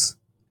renounce,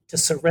 to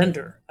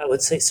surrender. I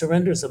would say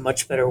surrender is a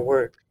much better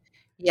word.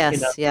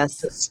 Yes, yes.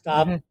 To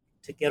stop,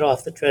 to get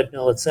off the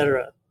treadmill,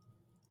 etc.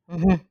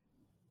 Mm-hmm.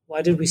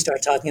 Why did we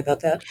start talking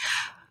about that?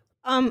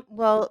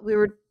 Well, we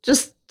were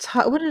just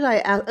what did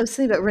I was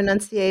thinking about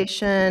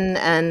renunciation,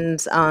 and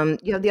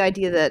the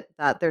idea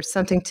that there's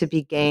something to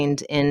be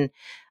gained in,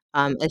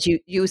 as you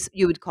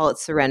would call it,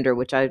 surrender,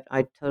 which I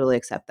totally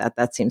accept that.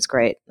 That seems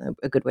great,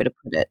 a good way to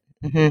put it.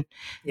 Hmm.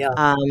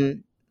 Yeah.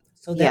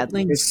 So Yeah,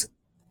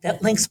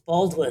 that links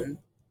Baldwin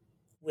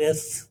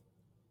with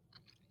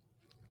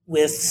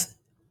with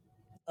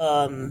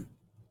um,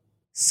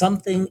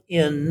 something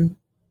in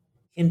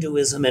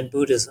Hinduism and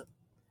Buddhism,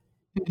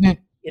 mhm.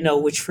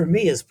 which for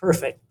me is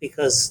perfect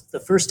because the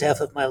first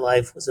half of my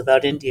life was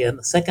about India and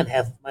the second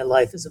half of my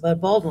life is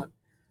about Baldwin.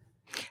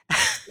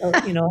 So,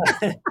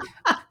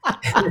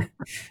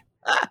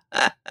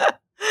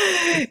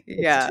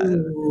 Yeah.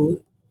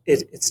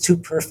 it's too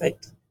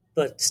perfect.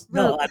 But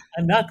no, Well,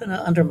 I'm not going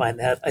to undermine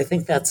that. I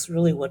think that's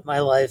really what my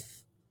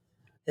life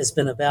has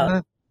been about.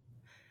 uh-huh,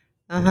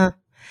 uh-huh.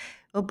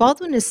 Well,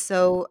 Baldwin is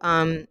so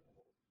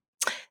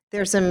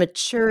there's a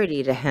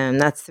maturity to him.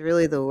 That's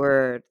really the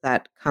word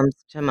that comes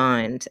to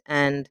mind.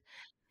 And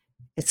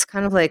it's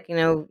kind of like,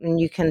 when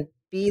you can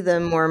be the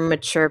more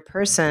mature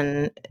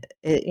person,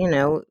 it, you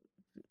know,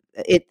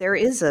 there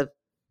is a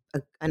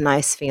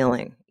nice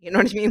feeling. You know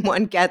what I mean?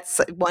 One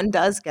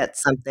does get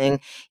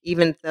something,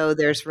 even though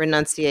there's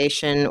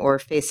renunciation or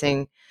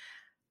facing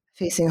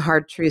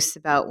hard truths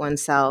about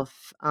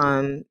oneself.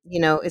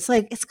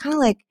 It's kind of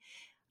like,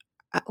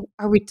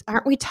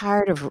 aren't we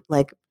tired of,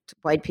 like,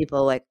 white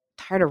people, like,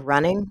 tired of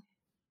running?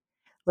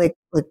 Like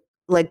like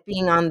like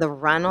being on the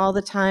run all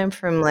the time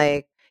from,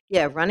 like,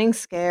 yeah, running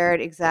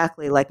scared,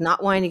 exactly, like,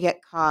 not wanting to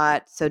get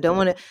caught, so don't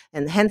wanna,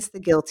 and hence the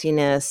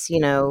guiltiness,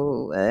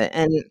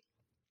 and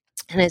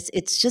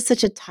it's just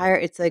such a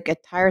it's like a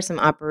tiresome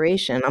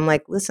operation. I'm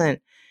like, "Listen,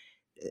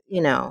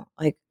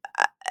 like,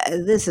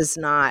 this is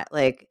not,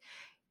 like,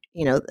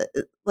 you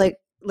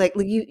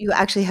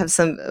actually have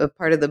some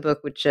part of the book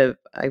which,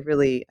 I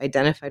really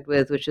identified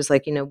with, which is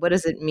like, what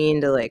does it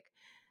mean to, like,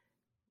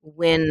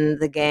 win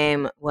the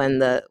game when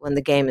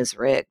the game is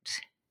rigged?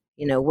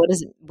 What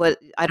is it, what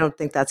I don't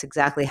think that's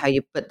exactly how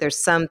you, but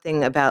there's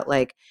something about,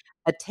 like,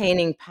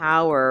 attaining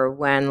power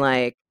when,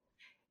 like,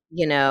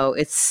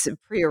 it's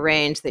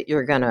prearranged that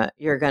you're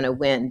gonna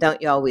win.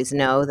 Don't you always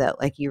know that,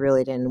 like, you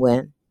really didn't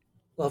win?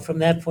 Well, from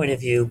that point of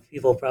view,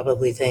 people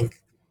probably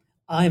think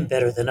I'm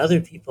better than other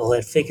people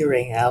at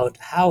figuring out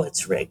how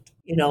it's rigged.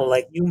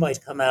 Like you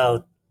might come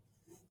out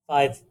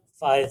five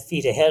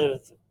feet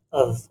ahead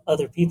of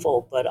other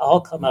people, but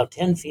I'll come out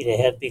 10 feet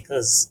ahead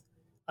because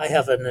I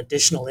have an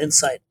additional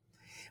insight.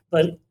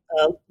 But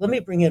let me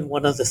bring in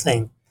one other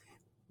thing,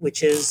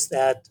 which is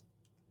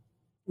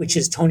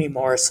Toni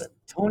Morrison.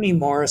 Toni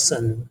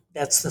Morrison,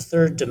 that's the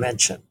third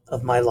dimension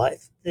of my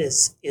life.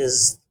 This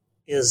is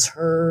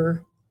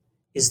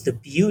the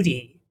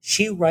beauty.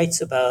 She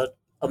writes about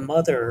a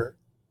mother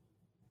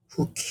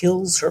who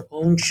kills her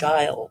own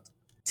child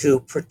to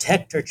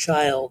protect her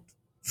child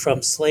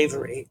from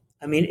slavery.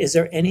 I mean, is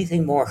there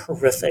anything more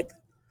horrific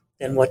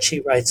than what she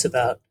writes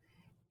about?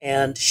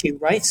 And she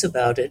writes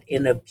about it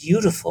in a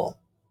beautiful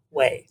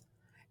way.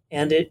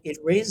 And it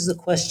raises the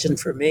question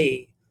for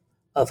me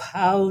of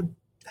how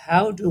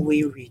do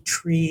we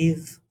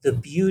retrieve the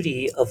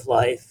beauty of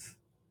life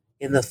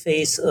in the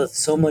face of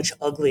so much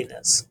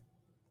ugliness?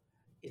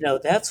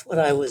 That's what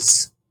I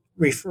was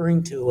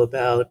referring to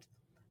about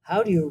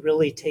how do you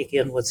really take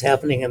in what's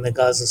happening in the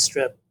Gaza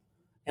Strip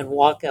and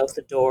walk out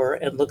the door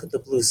and look at the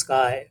blue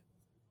sky?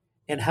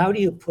 And how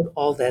do you put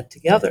all that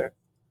together?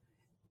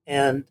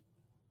 And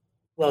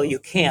well, you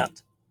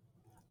can't.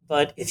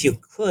 But if you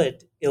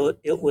could,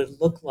 it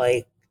would look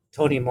like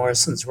Toni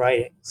Morrison's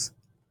writings.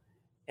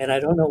 And I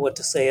don't know what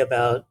to say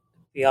about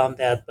beyond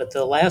that, but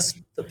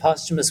the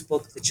posthumous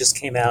book that just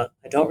came out,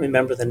 I don't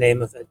remember the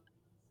name of it.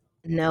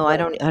 No, I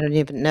But don't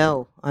even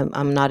know.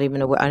 I'm not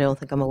even aware. I don't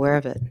think I'm aware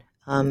of it.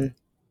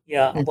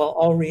 yeah, Mm. well,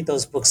 I'll read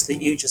those books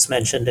that you just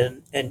mentioned,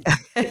 and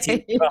if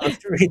you promise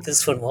to read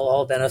this one, we'll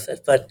all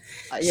benefit. But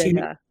Yeah, she,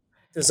 yeah.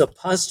 there's a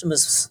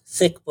posthumous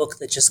thick book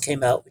that just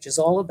came out, which is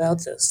all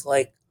about this.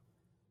 Like,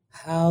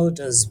 how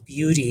does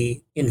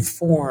beauty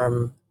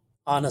inform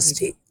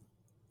honesty,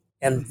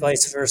 and Mhm,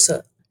 vice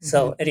versa?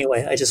 So mhm.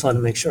 anyway, I just want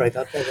to make sure I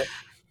got that right.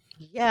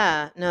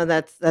 Yeah, no,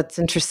 that's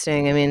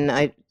interesting. I mean,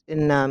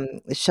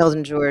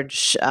 Sheldon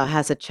George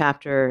has a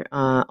chapter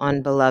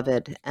on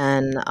Beloved,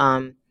 and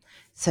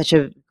such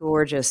a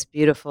gorgeous,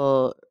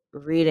 beautiful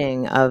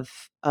reading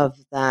of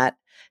that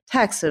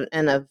text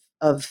and of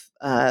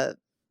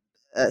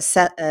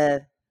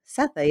Setha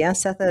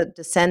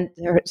descent,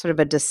 sort of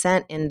a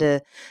descent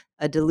into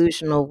a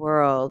delusional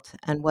world,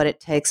 and what it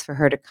takes for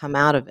her to come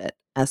out of it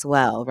as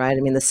well, right? I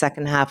mean, the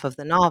second half of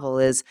the novel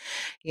is,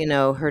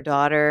 her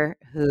daughter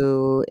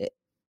who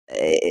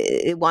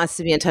wants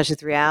to be in touch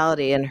with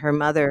reality, and her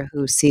mother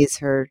who sees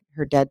her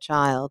dead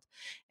child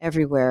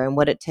everywhere, and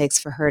what it takes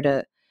for her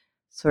to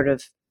sort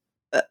of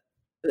uh,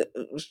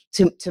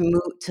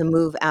 to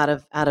move out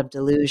of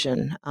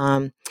delusion.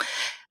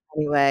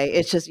 Anyway,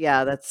 it's just,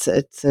 yeah,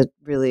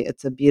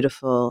 it's a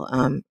beautiful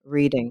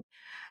reading.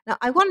 Now,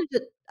 I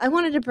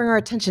wanted to bring our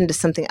attention to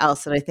something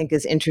else that I think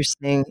is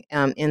interesting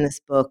in this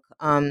book,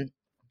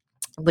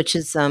 which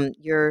is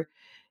your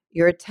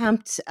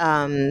attempt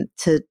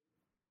to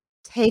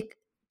take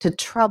to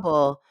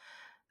trouble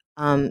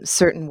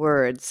certain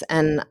words.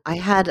 And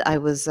I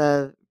was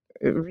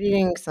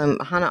reading some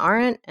Hannah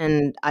Arendt,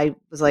 and I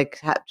was like,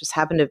 just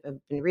happened to have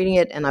been reading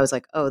it, and I was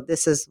like, oh,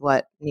 this is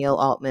what Neil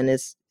Altman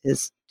is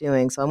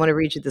doing. So I want to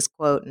read you this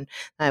quote, and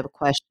I have a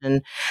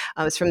question.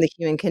 It's from The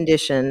Human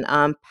Condition.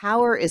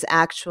 Power is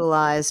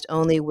actualized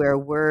only where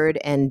word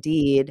and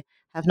deed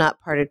have not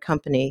parted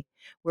company,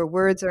 where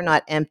words are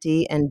not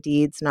empty and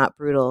deeds not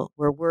brutal,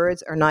 where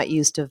words are not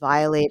used to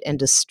violate and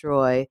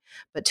destroy,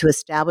 but to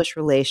establish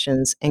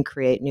relations and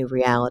create new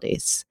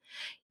realities.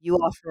 You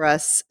offer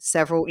us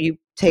several. You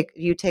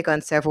take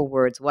on several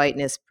words: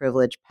 whiteness,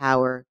 privilege,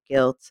 power,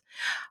 guilt,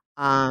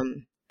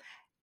 um,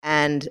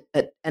 and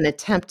an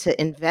attempt to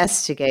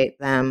investigate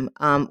them.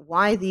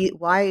 Why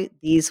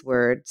these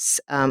words?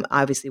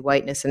 Obviously,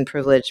 whiteness and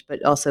privilege,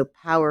 but also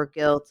power,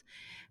 guilt,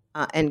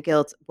 and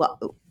guilt.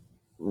 Well,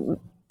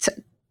 t-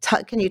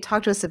 can you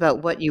talk to us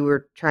about what you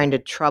were trying to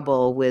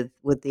trouble with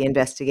the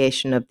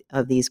investigation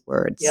of these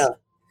words? Yeah.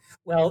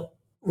 Well,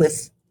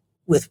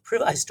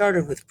 I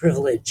started with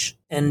privilege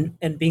and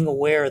being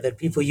aware that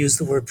people use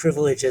the word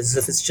privilege as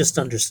if it's just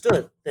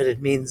understood that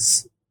it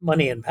means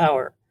money and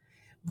power,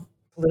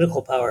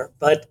 political power.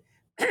 But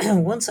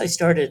once I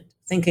started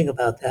thinking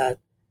about that,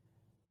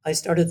 I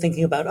started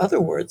thinking about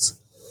other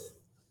words.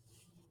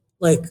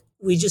 Like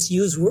we just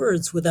use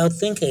words without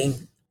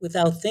thinking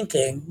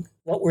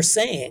what we're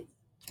saying.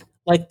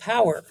 Like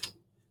power,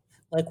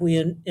 like we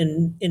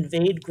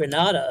invade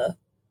Grenada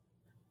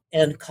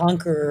and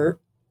conquer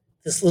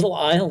this little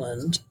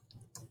island,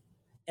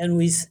 and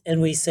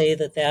we say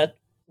that that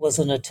was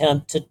an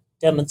attempt to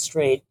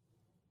demonstrate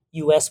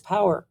U.S.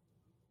 power.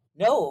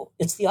 No,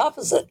 it's the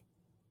opposite.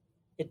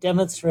 It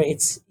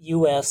demonstrates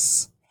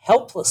U.S.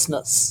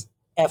 helplessness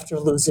after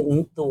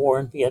losing the war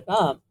in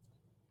Vietnam.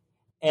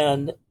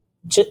 And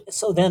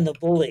so then the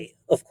bully,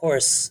 of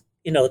course,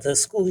 the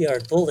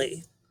schoolyard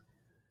bully,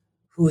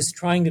 who is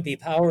trying to be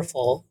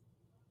powerful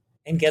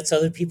and gets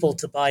other people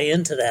to buy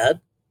into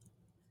that,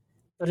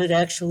 but it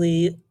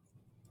actually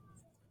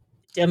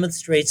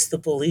demonstrates the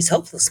bully's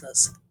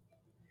helplessness.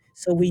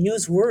 So we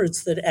use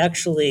words that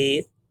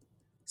actually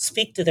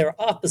speak to their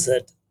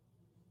opposite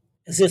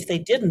as if they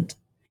didn't.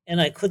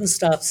 And I couldn't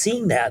stop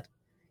seeing that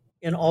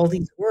in all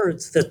these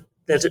words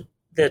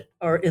that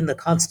are in the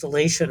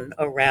constellation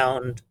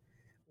around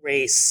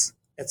race,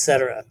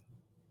 etc.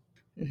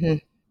 hmm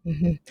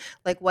hmm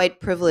Like white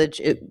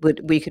privilege,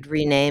 we could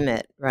rename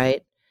it,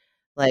 right?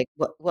 Like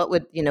what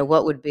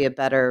would be a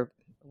better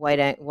white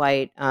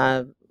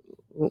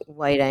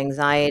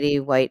anxiety,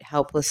 white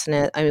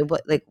helplessness? I mean,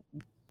 what, like,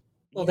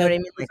 Well, you know what I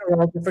mean? those Like,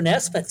 are all different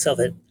aspects of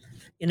it.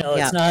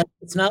 yeah.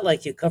 It's not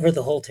like you cover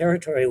the whole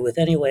territory with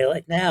anyway.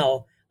 Like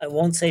now, I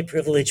won't say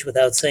privilege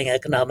without saying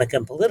economic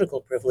and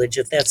political privilege,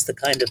 if that's the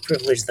kind of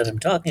privilege that I'm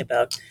talking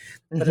about.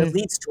 But it hmm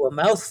leads to a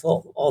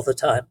mouthful all the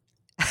time.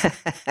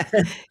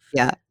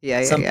 Yeah,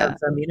 yeah, yeah, yeah. Sometimes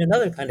I mean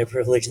another kind of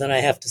privilege, then I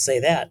have to say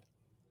that.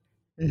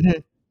 hmm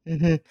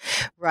hmm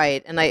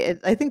Right, and I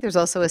think there's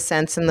also a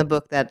sense in the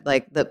book that,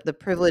 like, the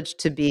privilege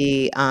to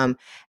be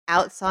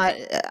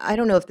outside. I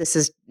don't know if this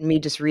is me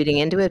just reading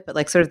into it, but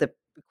like sort of the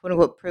quote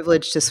unquote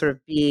privilege to sort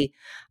of be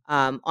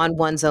on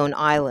one's own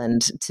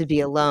island, to be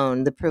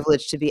alone, the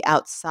privilege to be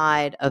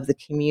outside of the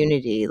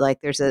community. Like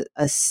there's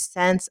a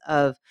sense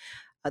of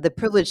the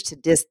privilege to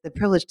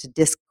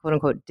quote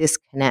unquote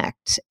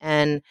disconnect,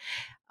 and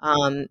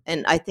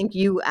I think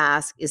you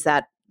ask, is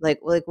that like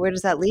where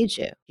does that lead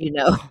you?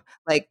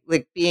 Like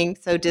being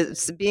so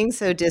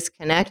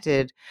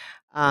disconnected.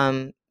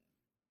 Um,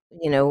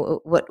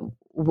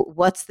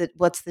 what's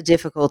the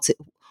difficulty?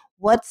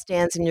 What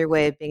stands in your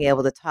way of being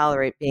able to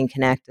tolerate being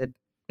connected?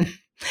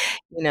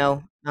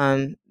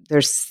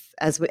 There's,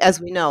 as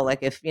we know, like,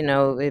 if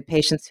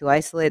patients who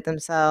isolate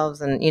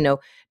themselves and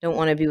don't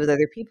want to be with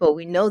other people,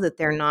 we know that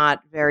they're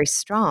not very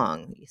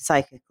strong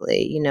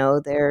psychically.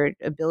 Their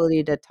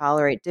ability to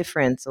tolerate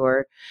difference,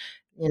 or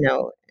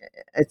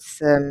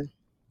it's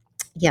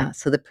yeah.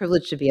 So the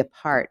privilege to be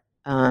apart,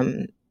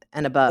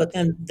 and above. But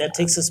then that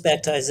takes us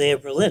back to Isaiah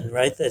Berlin,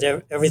 right?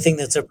 That everything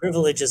that's a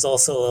privilege is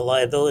also a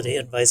liability,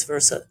 and vice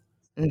versa,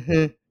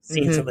 Hmm.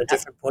 seen from a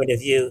different point of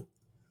view.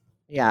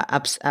 Yeah,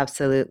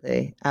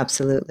 absolutely,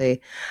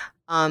 absolutely.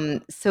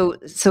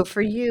 So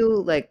for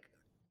you, like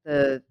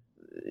the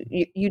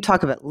you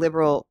talk about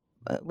liberal,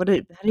 how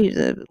do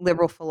you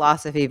liberal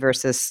philosophy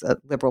versus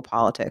liberal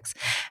politics,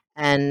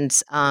 and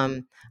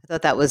I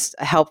thought that was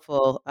a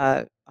helpful,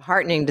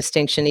 heartening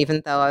distinction.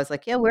 Even though I was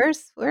like, yeah,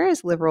 where's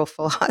liberal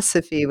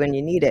philosophy when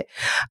you need it?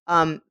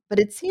 But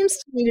it seems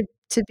to me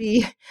to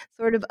be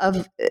sort of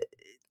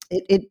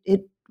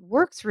it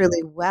works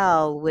really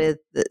well with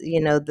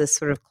this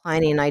sort of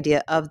Kleinian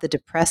idea of the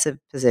depressive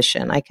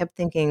position. I kept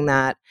thinking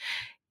that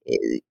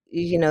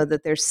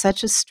that there's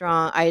such a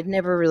strong. I had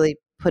never really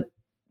put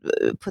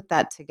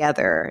that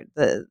together.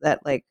 That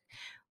like,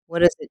 what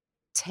does it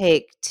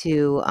take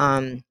to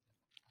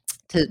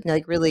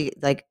like really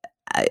like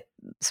uh,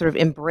 sort of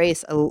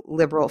embrace a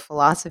liberal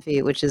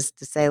philosophy, which is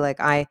to say, like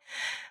I,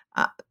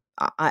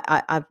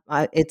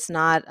 it's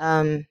not.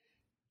 I'm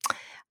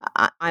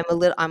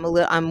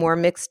more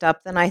mixed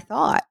up than I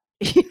thought.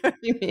 You know what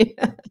I mean?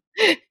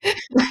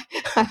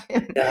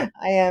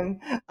 I am,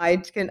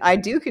 Yeah, I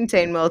do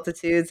contain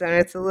multitudes, and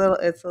it's a little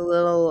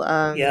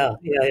yeah,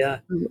 yeah, yeah.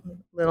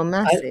 little I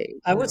messy,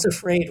 I was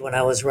afraid when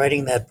I was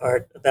writing that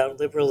part about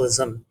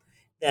liberalism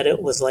that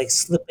it was like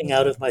slipping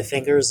out of my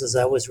fingers as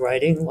I was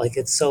writing, like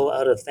it's so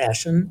out of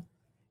fashion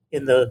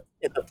in the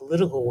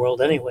political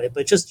world anyway,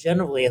 but just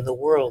generally in the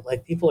world,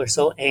 like people are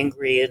so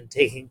angry and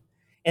taking,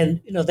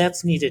 and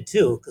that's needed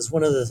too, because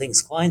one of the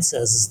things Klein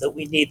says is that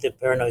we need the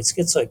paranoid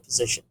schizoid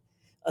position,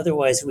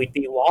 otherwise we'd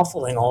be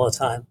waffling all the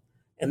time,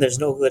 and there's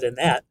no good in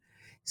that.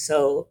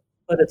 So,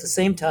 but at the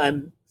same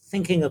time,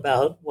 thinking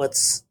about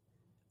what's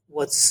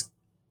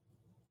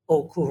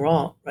au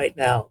courant right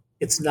now,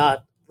 it's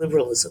not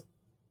liberalism,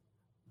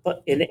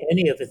 but in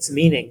any of its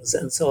meanings,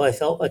 and so I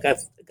felt like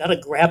I've got to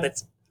grab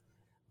it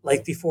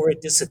like before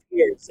it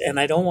disappears. And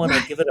I don't want to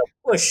right? give it a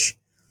push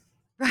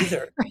Right,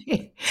 either,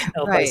 right,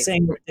 by right.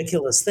 saying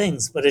ridiculous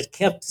things, but it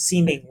kept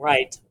seeming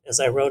right as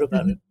I wrote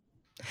about it. Mhm.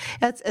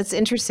 That's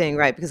interesting,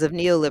 right? Because of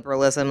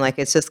neoliberalism, like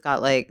it's just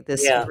got like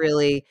this Yeah,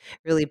 really,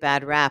 really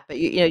bad rap. But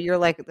you're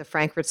like the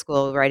Frankfurt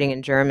School of writing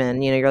in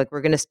German. You're like,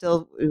 we're going to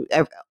still,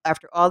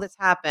 after all that's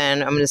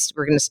happened,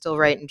 we're going to still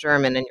write in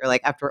German. And you're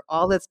like, after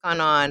all that's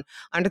gone on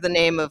under the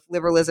name of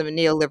liberalism and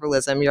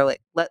neoliberalism, you're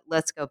like,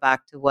 let's go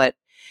back to what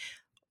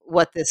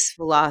this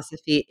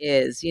philosophy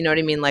is. You know what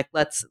I mean? Like,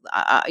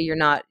 you're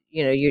not,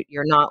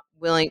 you're not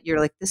willing. You're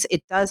like this.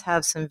 It does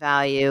have some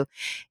value.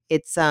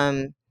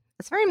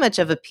 It's very much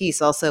of a piece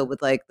also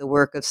with like the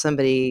work of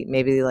somebody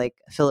maybe like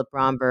Philip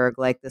Bromberg,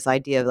 like this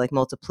idea of like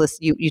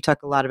multiplicity. You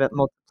talk a lot about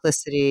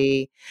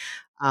multiplicity.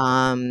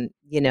 The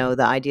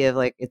idea of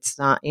like it's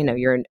not,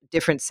 you're in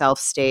different self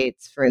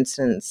states, for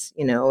instance,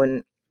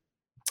 and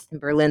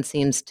Berlin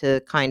seems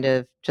to kind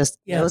of just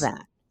know yes,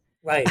 that.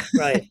 right,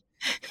 right.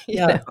 you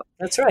know. Yeah,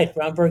 that's right.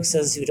 Bromberg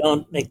says you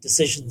don't make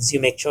decisions, you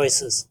make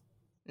choices.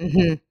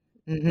 Hmm.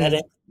 That Hmm.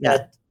 Yeah.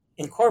 that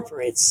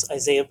incorporates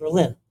Isaiah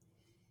Berlin.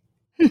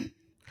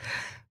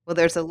 Well,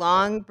 there's a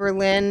long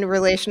Berlin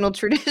relational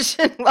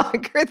tradition,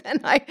 longer than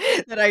I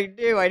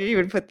knew. I didn't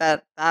even put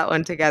that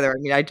one together. I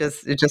mean, it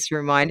just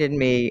reminded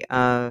me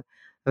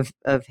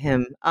of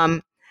him.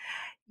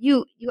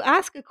 You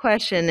ask a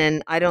question,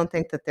 and I don't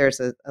think that there's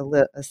a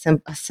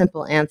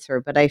simple answer,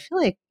 but I feel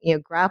like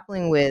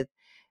grappling with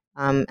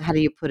how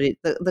do you put it?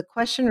 The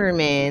question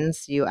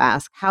remains. You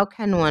ask, how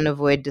can one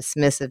avoid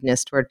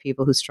dismissiveness toward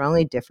people who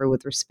strongly differ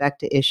with respect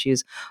to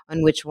issues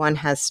on which one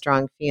has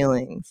strong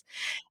feelings?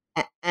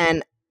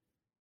 And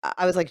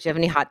I was like, "Do you have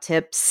any hot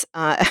tips?"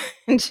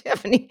 Do you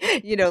have any,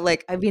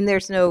 like, I mean,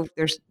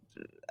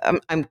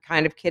 I'm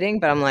kind of kidding,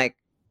 but I'm like,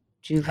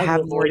 "Do you How to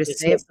have more avoid to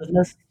say?"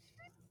 dismissiveness?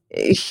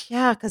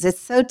 Yeah, because it's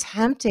so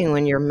tempting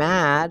when you're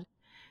mad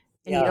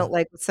and you Yeah, don't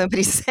like what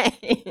somebody's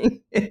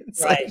saying.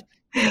 It's right.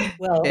 like,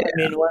 Well, yeah.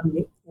 I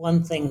mean,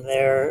 one thing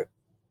there,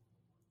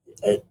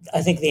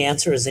 I think the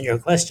answer is in your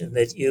question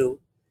that you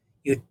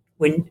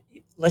when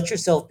let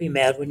yourself be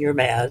mad when you're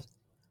mad,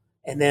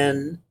 and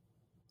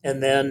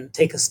then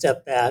take a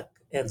step back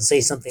and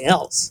say something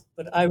else.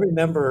 But I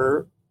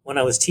remember when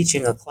I was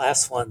teaching a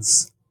class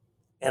once,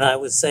 and I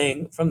was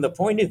saying, from the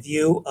point of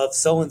view of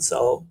so and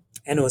so,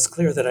 and it was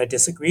clear that I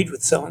disagreed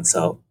with so and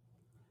so.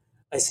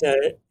 I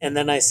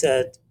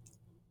said,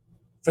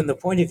 from the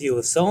point of view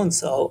of so and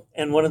so,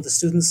 and one of the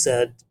students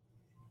said,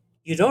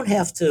 you don't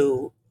have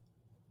to,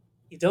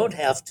 you don't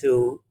have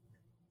to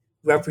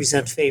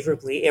represent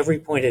favorably every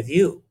point of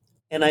view.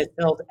 And I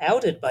felt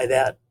outed by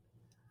that.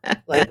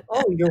 Like,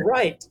 oh, you're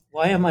right.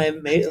 Why am I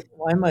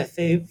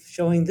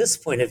showing this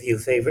point of view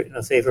in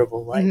a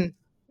favorable light? Mhm,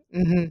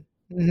 mhm,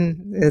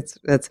 mhm.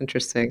 That's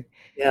interesting.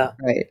 Yeah.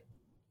 Right.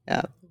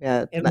 Yeah.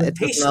 Yeah. And with It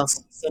doesn't all.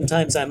 patients,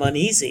 sometimes I'm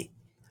uneasy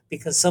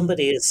because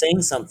somebody is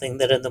saying something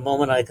that in the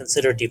moment I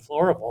consider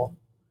deplorable,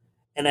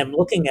 and I'm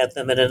looking at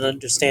them with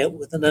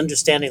an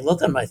understanding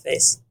look on my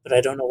face, but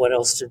I don't know what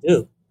else to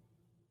do.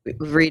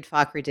 Read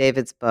Fakhri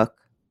David's book.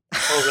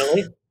 Oh,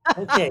 really?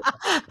 Okay.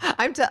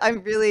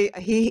 I'm really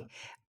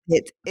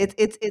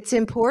it's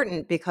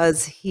important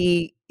because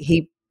he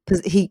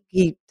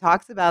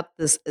talks about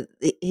this.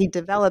 He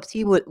develops.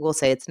 Will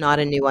say it's not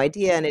a new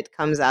idea, and it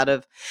comes out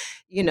of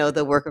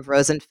the work of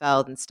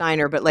Rosenfeld and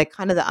Steiner. But like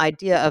kind of the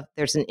idea of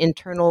there's an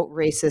internal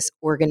racist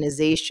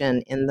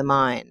organization in the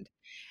mind,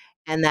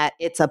 and that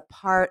it's a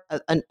part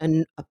of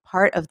a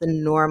part of the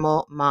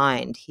normal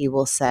mind, he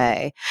will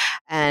say.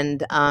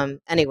 And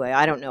anyway,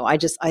 I don't know, I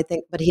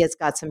think, but he has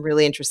got some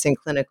really interesting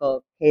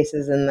clinical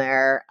cases in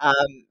there,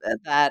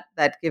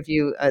 that give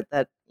you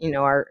that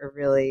are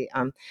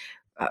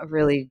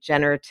really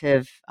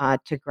generative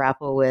to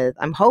grapple with.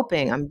 I'm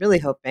really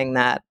hoping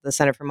that the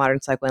Center for Modern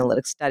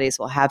Psychoanalytic Studies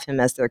will have him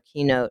as their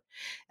keynote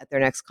at their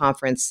next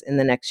conference in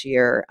the next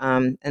year.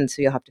 And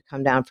so you'll have to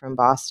come down from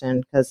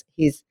Boston because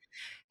he's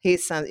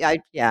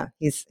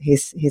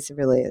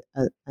really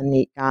a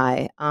neat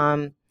guy.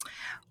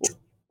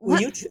 Will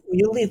What?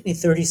 you leave me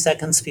 30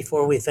 seconds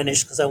before we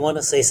finish? Because I want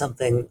to say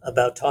something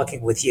about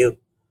talking with you.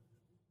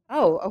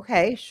 Oh,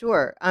 okay,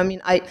 sure. I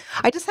mean, I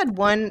just had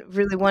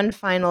one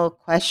final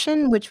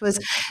question, which was,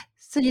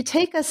 so you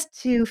take us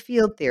to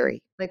field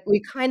theory. Like we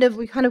kind of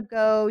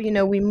go,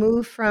 we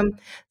move from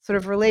sort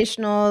of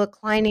relational,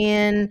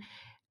 Kleinian,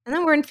 and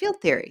then we're in field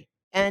theory.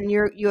 And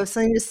you have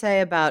something to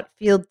say about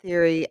field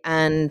theory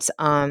and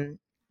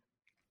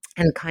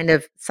kind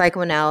of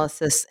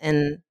psychoanalysis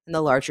in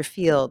the larger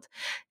field.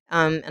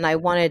 And I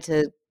wanted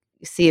to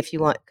see if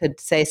could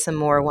say some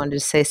more. Wanted to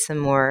say some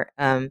more,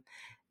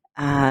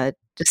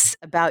 just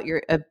about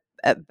your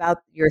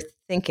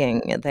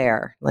thinking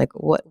there. Like,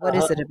 what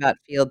is it Uh, about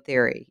field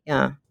theory?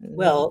 Yeah.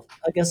 well,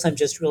 I guess I'm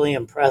just really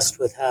impressed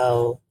with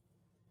how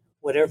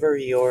whatever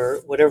you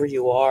are,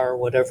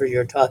 whatever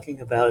you're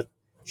talking about,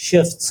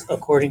 shifts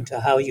according to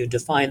how you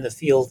define the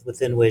field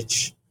within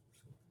which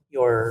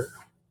you're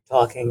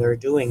talking or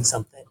doing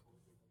something.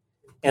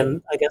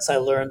 And I guess I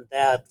learned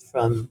that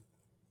from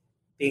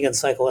being in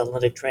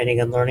psychoanalytic training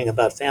and learning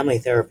about family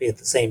therapy at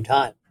the same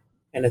time.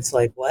 And it's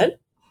like, what?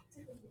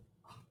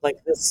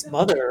 Like this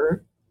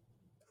mother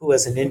who,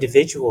 as an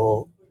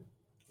individual,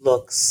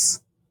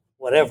 looks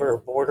whatever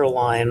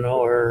borderline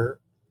or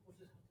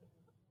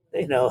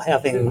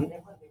having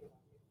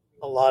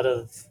a lot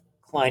of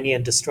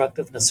Kleinian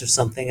destructiveness or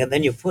something, and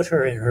then you put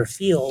her in her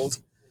field,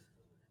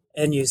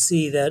 and you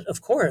see that,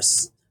 of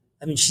course,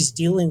 I mean, she's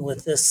dealing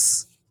with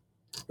this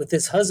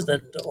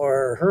husband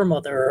or her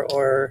mother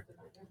or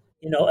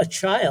a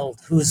child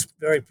who's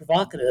very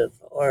provocative,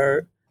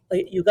 or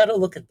like you got to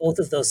look at both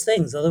of those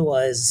things,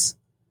 otherwise,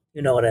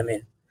 you know what I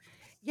mean.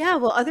 Yeah,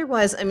 well,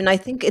 otherwise, I mean, I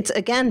think it's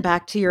again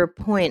back to your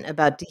point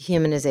about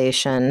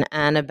dehumanization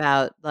and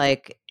about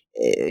like,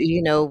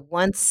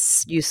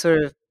 once you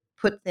sort of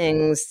put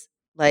things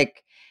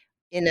like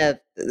in a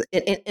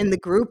in the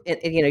group,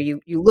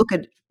 you look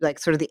at like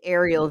sort of the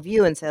aerial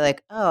view and say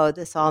like, oh,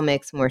 this all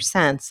makes more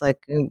sense.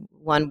 Like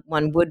one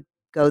would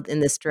go in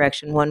this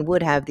direction, one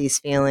would have these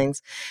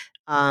feelings.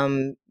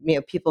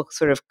 People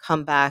sort of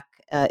come back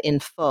in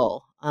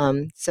full.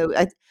 So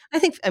I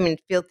think, I mean,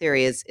 field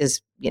theory is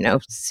is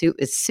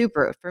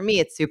super, for me.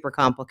 It's super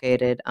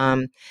complicated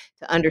to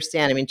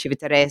understand. I mean,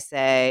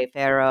 Civitarese,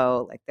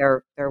 Ferro, like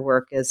their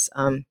work is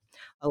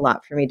a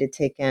lot for me to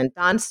take in.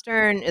 Don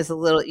Stern is a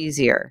little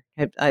easier.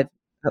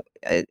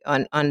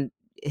 On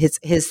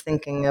his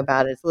thinking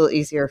about it, it's a little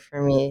easier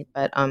for me,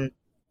 but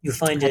You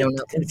find I don't it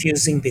know.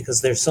 confusing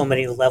because there's so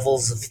many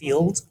levels of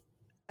field.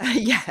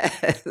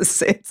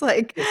 Yes, it's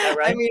like, Is that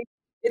I right? mean,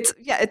 it's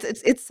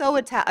so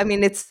I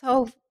mean, it's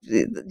so,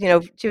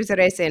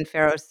 Chiusa and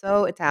Ferro are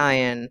so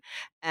Italian,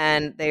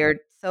 and they are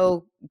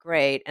so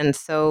great and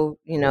so,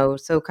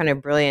 so kind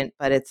of brilliant,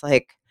 but it's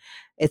like,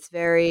 it's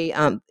very,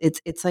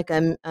 it's like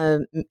a mille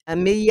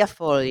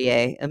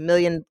foglie, a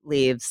million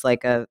leaves,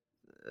 like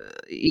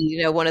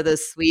one of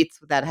those sweets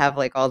that have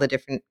like all the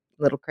different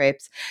little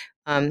crepes,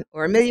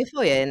 or a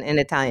millefeuille in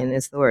Italian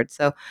is the word.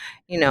 So,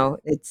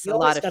 it's You a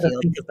lot always of got to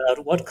field. think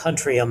about what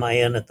country am I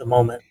in at the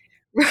moment,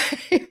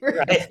 Right,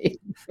 right?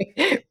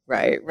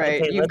 right,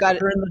 right. Okay, You've let's got it.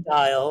 turn the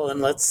dial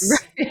and let's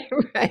Right,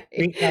 right.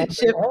 recount.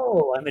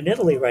 Oh, I'm in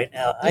Italy right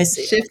now. I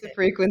see. Shift the Okay,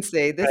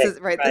 frequency. This right, is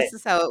right. right. This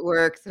is how it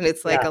works, and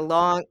it's like Yeah,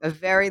 a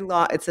very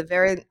long. It's a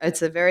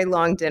very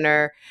long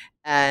dinner,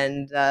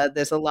 and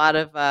there's a lot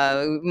of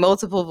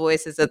multiple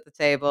voices at the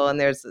table, and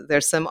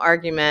there's some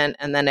argument,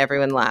 and then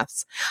everyone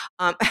laughs.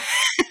 Um,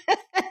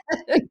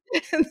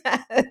 and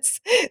that's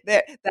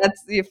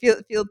the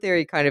field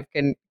theory kind of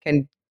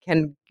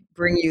can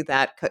bring you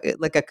that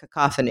like a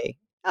cacophony.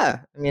 I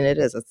mean, it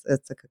is.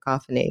 It's a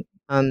cacophony.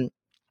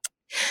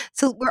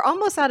 So we're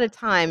almost out of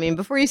time. I mean,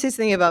 before you say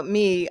something about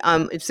me,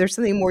 if there's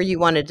something more you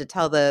wanted to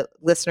tell the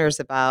listeners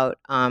about,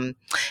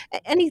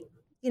 any,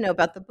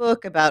 about the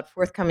book, about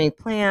forthcoming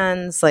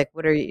plans, like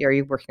are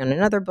you working on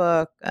another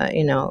book?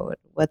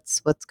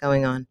 What's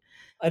going on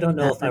I don't in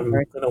know that if I'm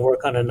regard? going to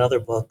work on another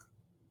book.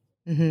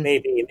 Hmm.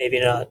 Maybe, maybe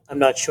not. I'm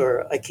not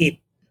sure. I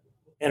keep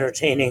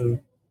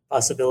entertaining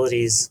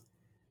possibilities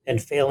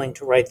and failing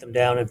to write them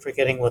down and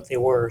forgetting what they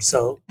were.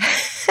 So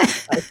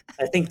I,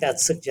 I think that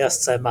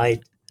suggests I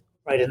might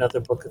write another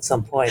book at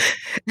some point.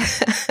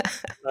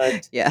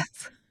 But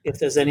Yes. if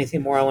there's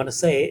anything more I want to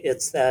say,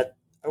 it's that,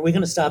 are we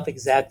going to stop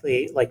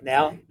exactly like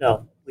now?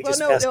 No, we Well, just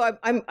no, passed.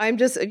 no, I'm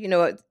just,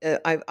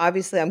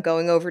 I'm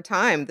going over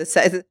time.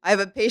 I have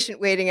a patient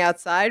waiting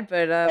outside,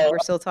 but Oh, we're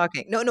still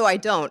talking. No, I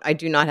don't. I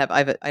do not have.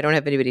 I don't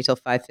have anybody till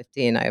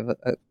 5:15. I have a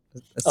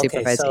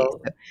okay,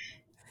 supervisee.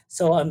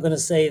 so I'm going to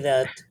say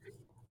that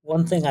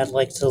one thing I'd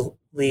like to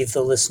leave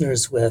the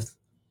listeners with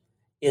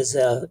is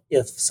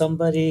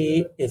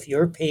if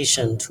your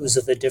patient who's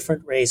of a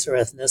different race or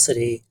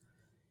ethnicity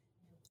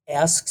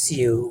asks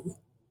you,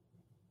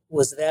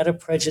 was that a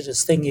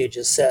prejudiced thing you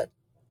just said?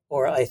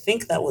 Or I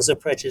think that was a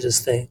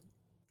prejudiced thing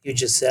you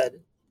just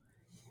said.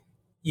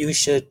 You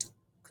should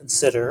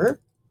consider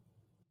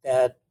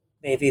that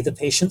maybe the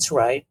patient's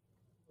right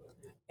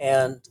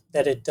and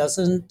that it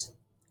doesn't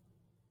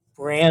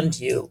brand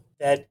you,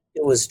 that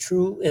it was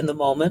true in the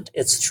moment.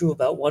 It's true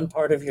about one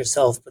part of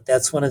yourself, but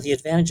that's one of the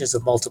advantages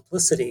of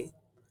multiplicity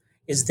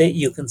is that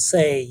you can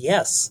say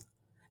yes.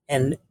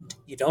 And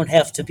you don't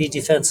have to be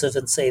defensive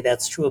and say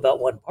that's true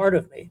about one part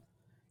of me.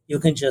 You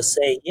can just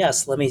say,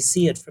 yes, let me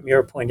see it from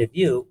your point of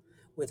view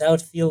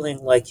without feeling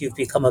like you've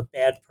become a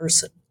bad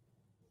person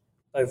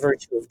by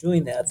virtue of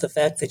doing that. The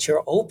fact that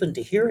you're open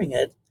to hearing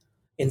it,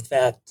 in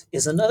fact,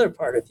 is another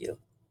part of you.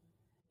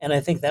 And I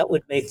think that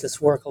would make this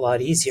work a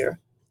lot easier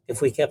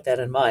if we kept that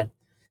in mind.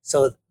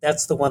 So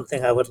that's the one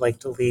thing I would like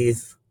to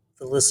leave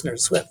the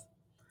listeners with.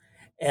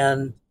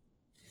 And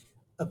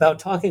about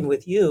talking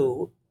with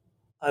you,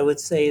 I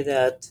would say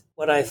that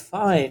what I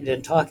find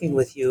in talking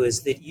with you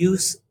is that you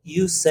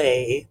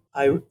say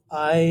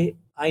I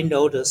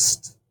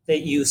noticed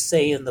that you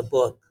say in the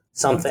book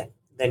something,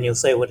 then you'll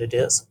say what it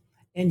is,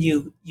 and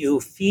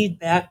you feed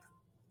back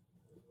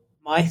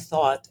my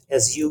thought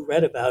as you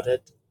read about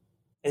it,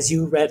 as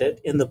you read it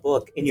in the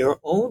book in your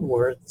own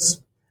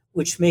words,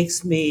 which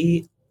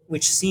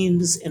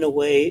seems in a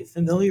way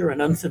familiar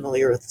and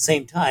unfamiliar at the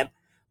same time,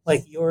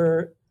 like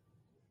you're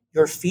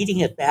feeding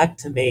it back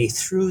to me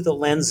through the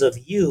lens of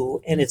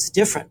you, and it's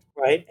different,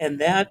 right? And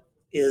that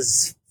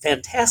is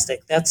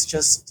fantastic. That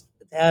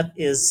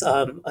is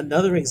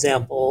another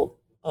example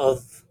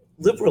of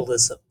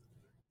liberalism.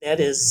 That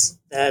is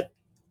that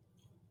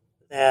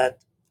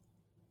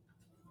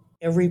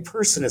every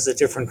person is a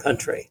different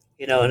country,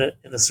 in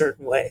a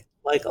certain way.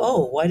 Like,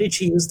 oh, why did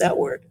she use that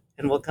word,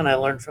 and what can I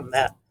learn from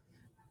that?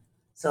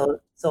 So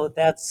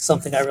that's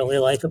something I really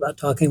like about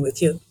talking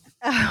with you.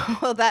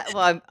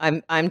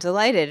 I'm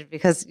delighted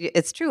because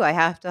it's true. I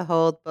have to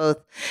hold both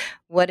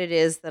what it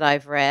is that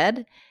I've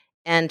read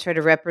and try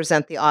to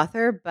represent the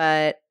author,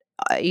 but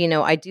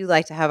I do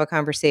like to have a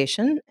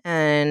conversation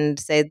and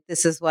say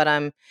this is what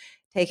I'm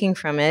taking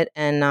from it.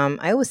 And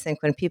I always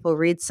think when people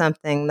read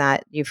something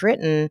that you've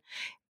written,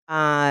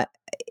 uh,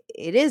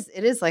 it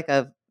is like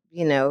a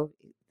you know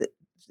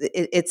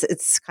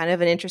it's kind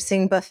of an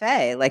interesting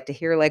buffet, like to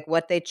hear like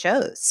what they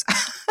chose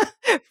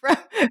from,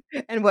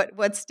 and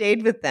what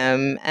stayed with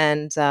them.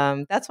 And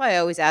that's why I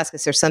always ask,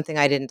 is there something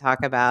I didn't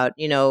talk about,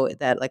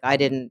 that like I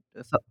didn't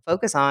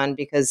focus on?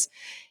 Because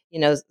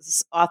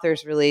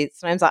authors really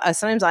sometimes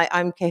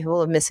I'm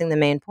capable of missing the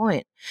main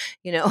point,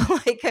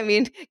 like, I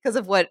mean, because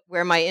of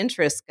where my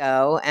interests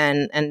go,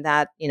 and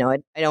that, I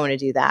don't want to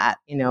do that,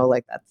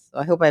 like that's, so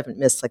I hope I haven't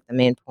missed like the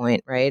main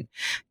point, right?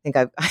 I think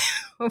I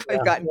hope I've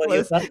Yeah, gotten well,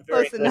 you've gotten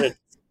very close good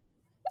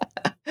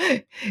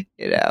enough.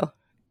 you know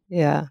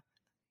yeah,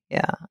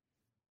 yeah.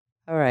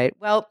 All right.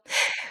 Well,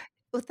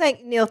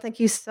 thank Neil. Thank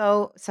you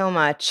so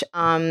much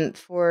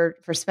for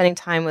spending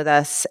time with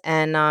us,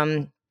 and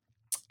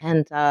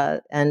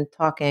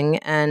talking.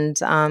 And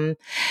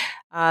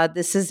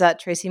this is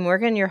Tracy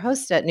Morgan, your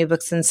host at New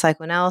Books in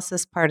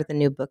Psychoanalysis, part of the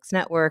New Books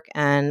Network,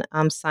 and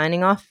I'm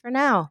signing off for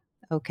now.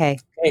 Okay.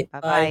 Okay, bye.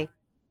 Bye-bye.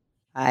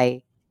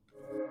 Bye.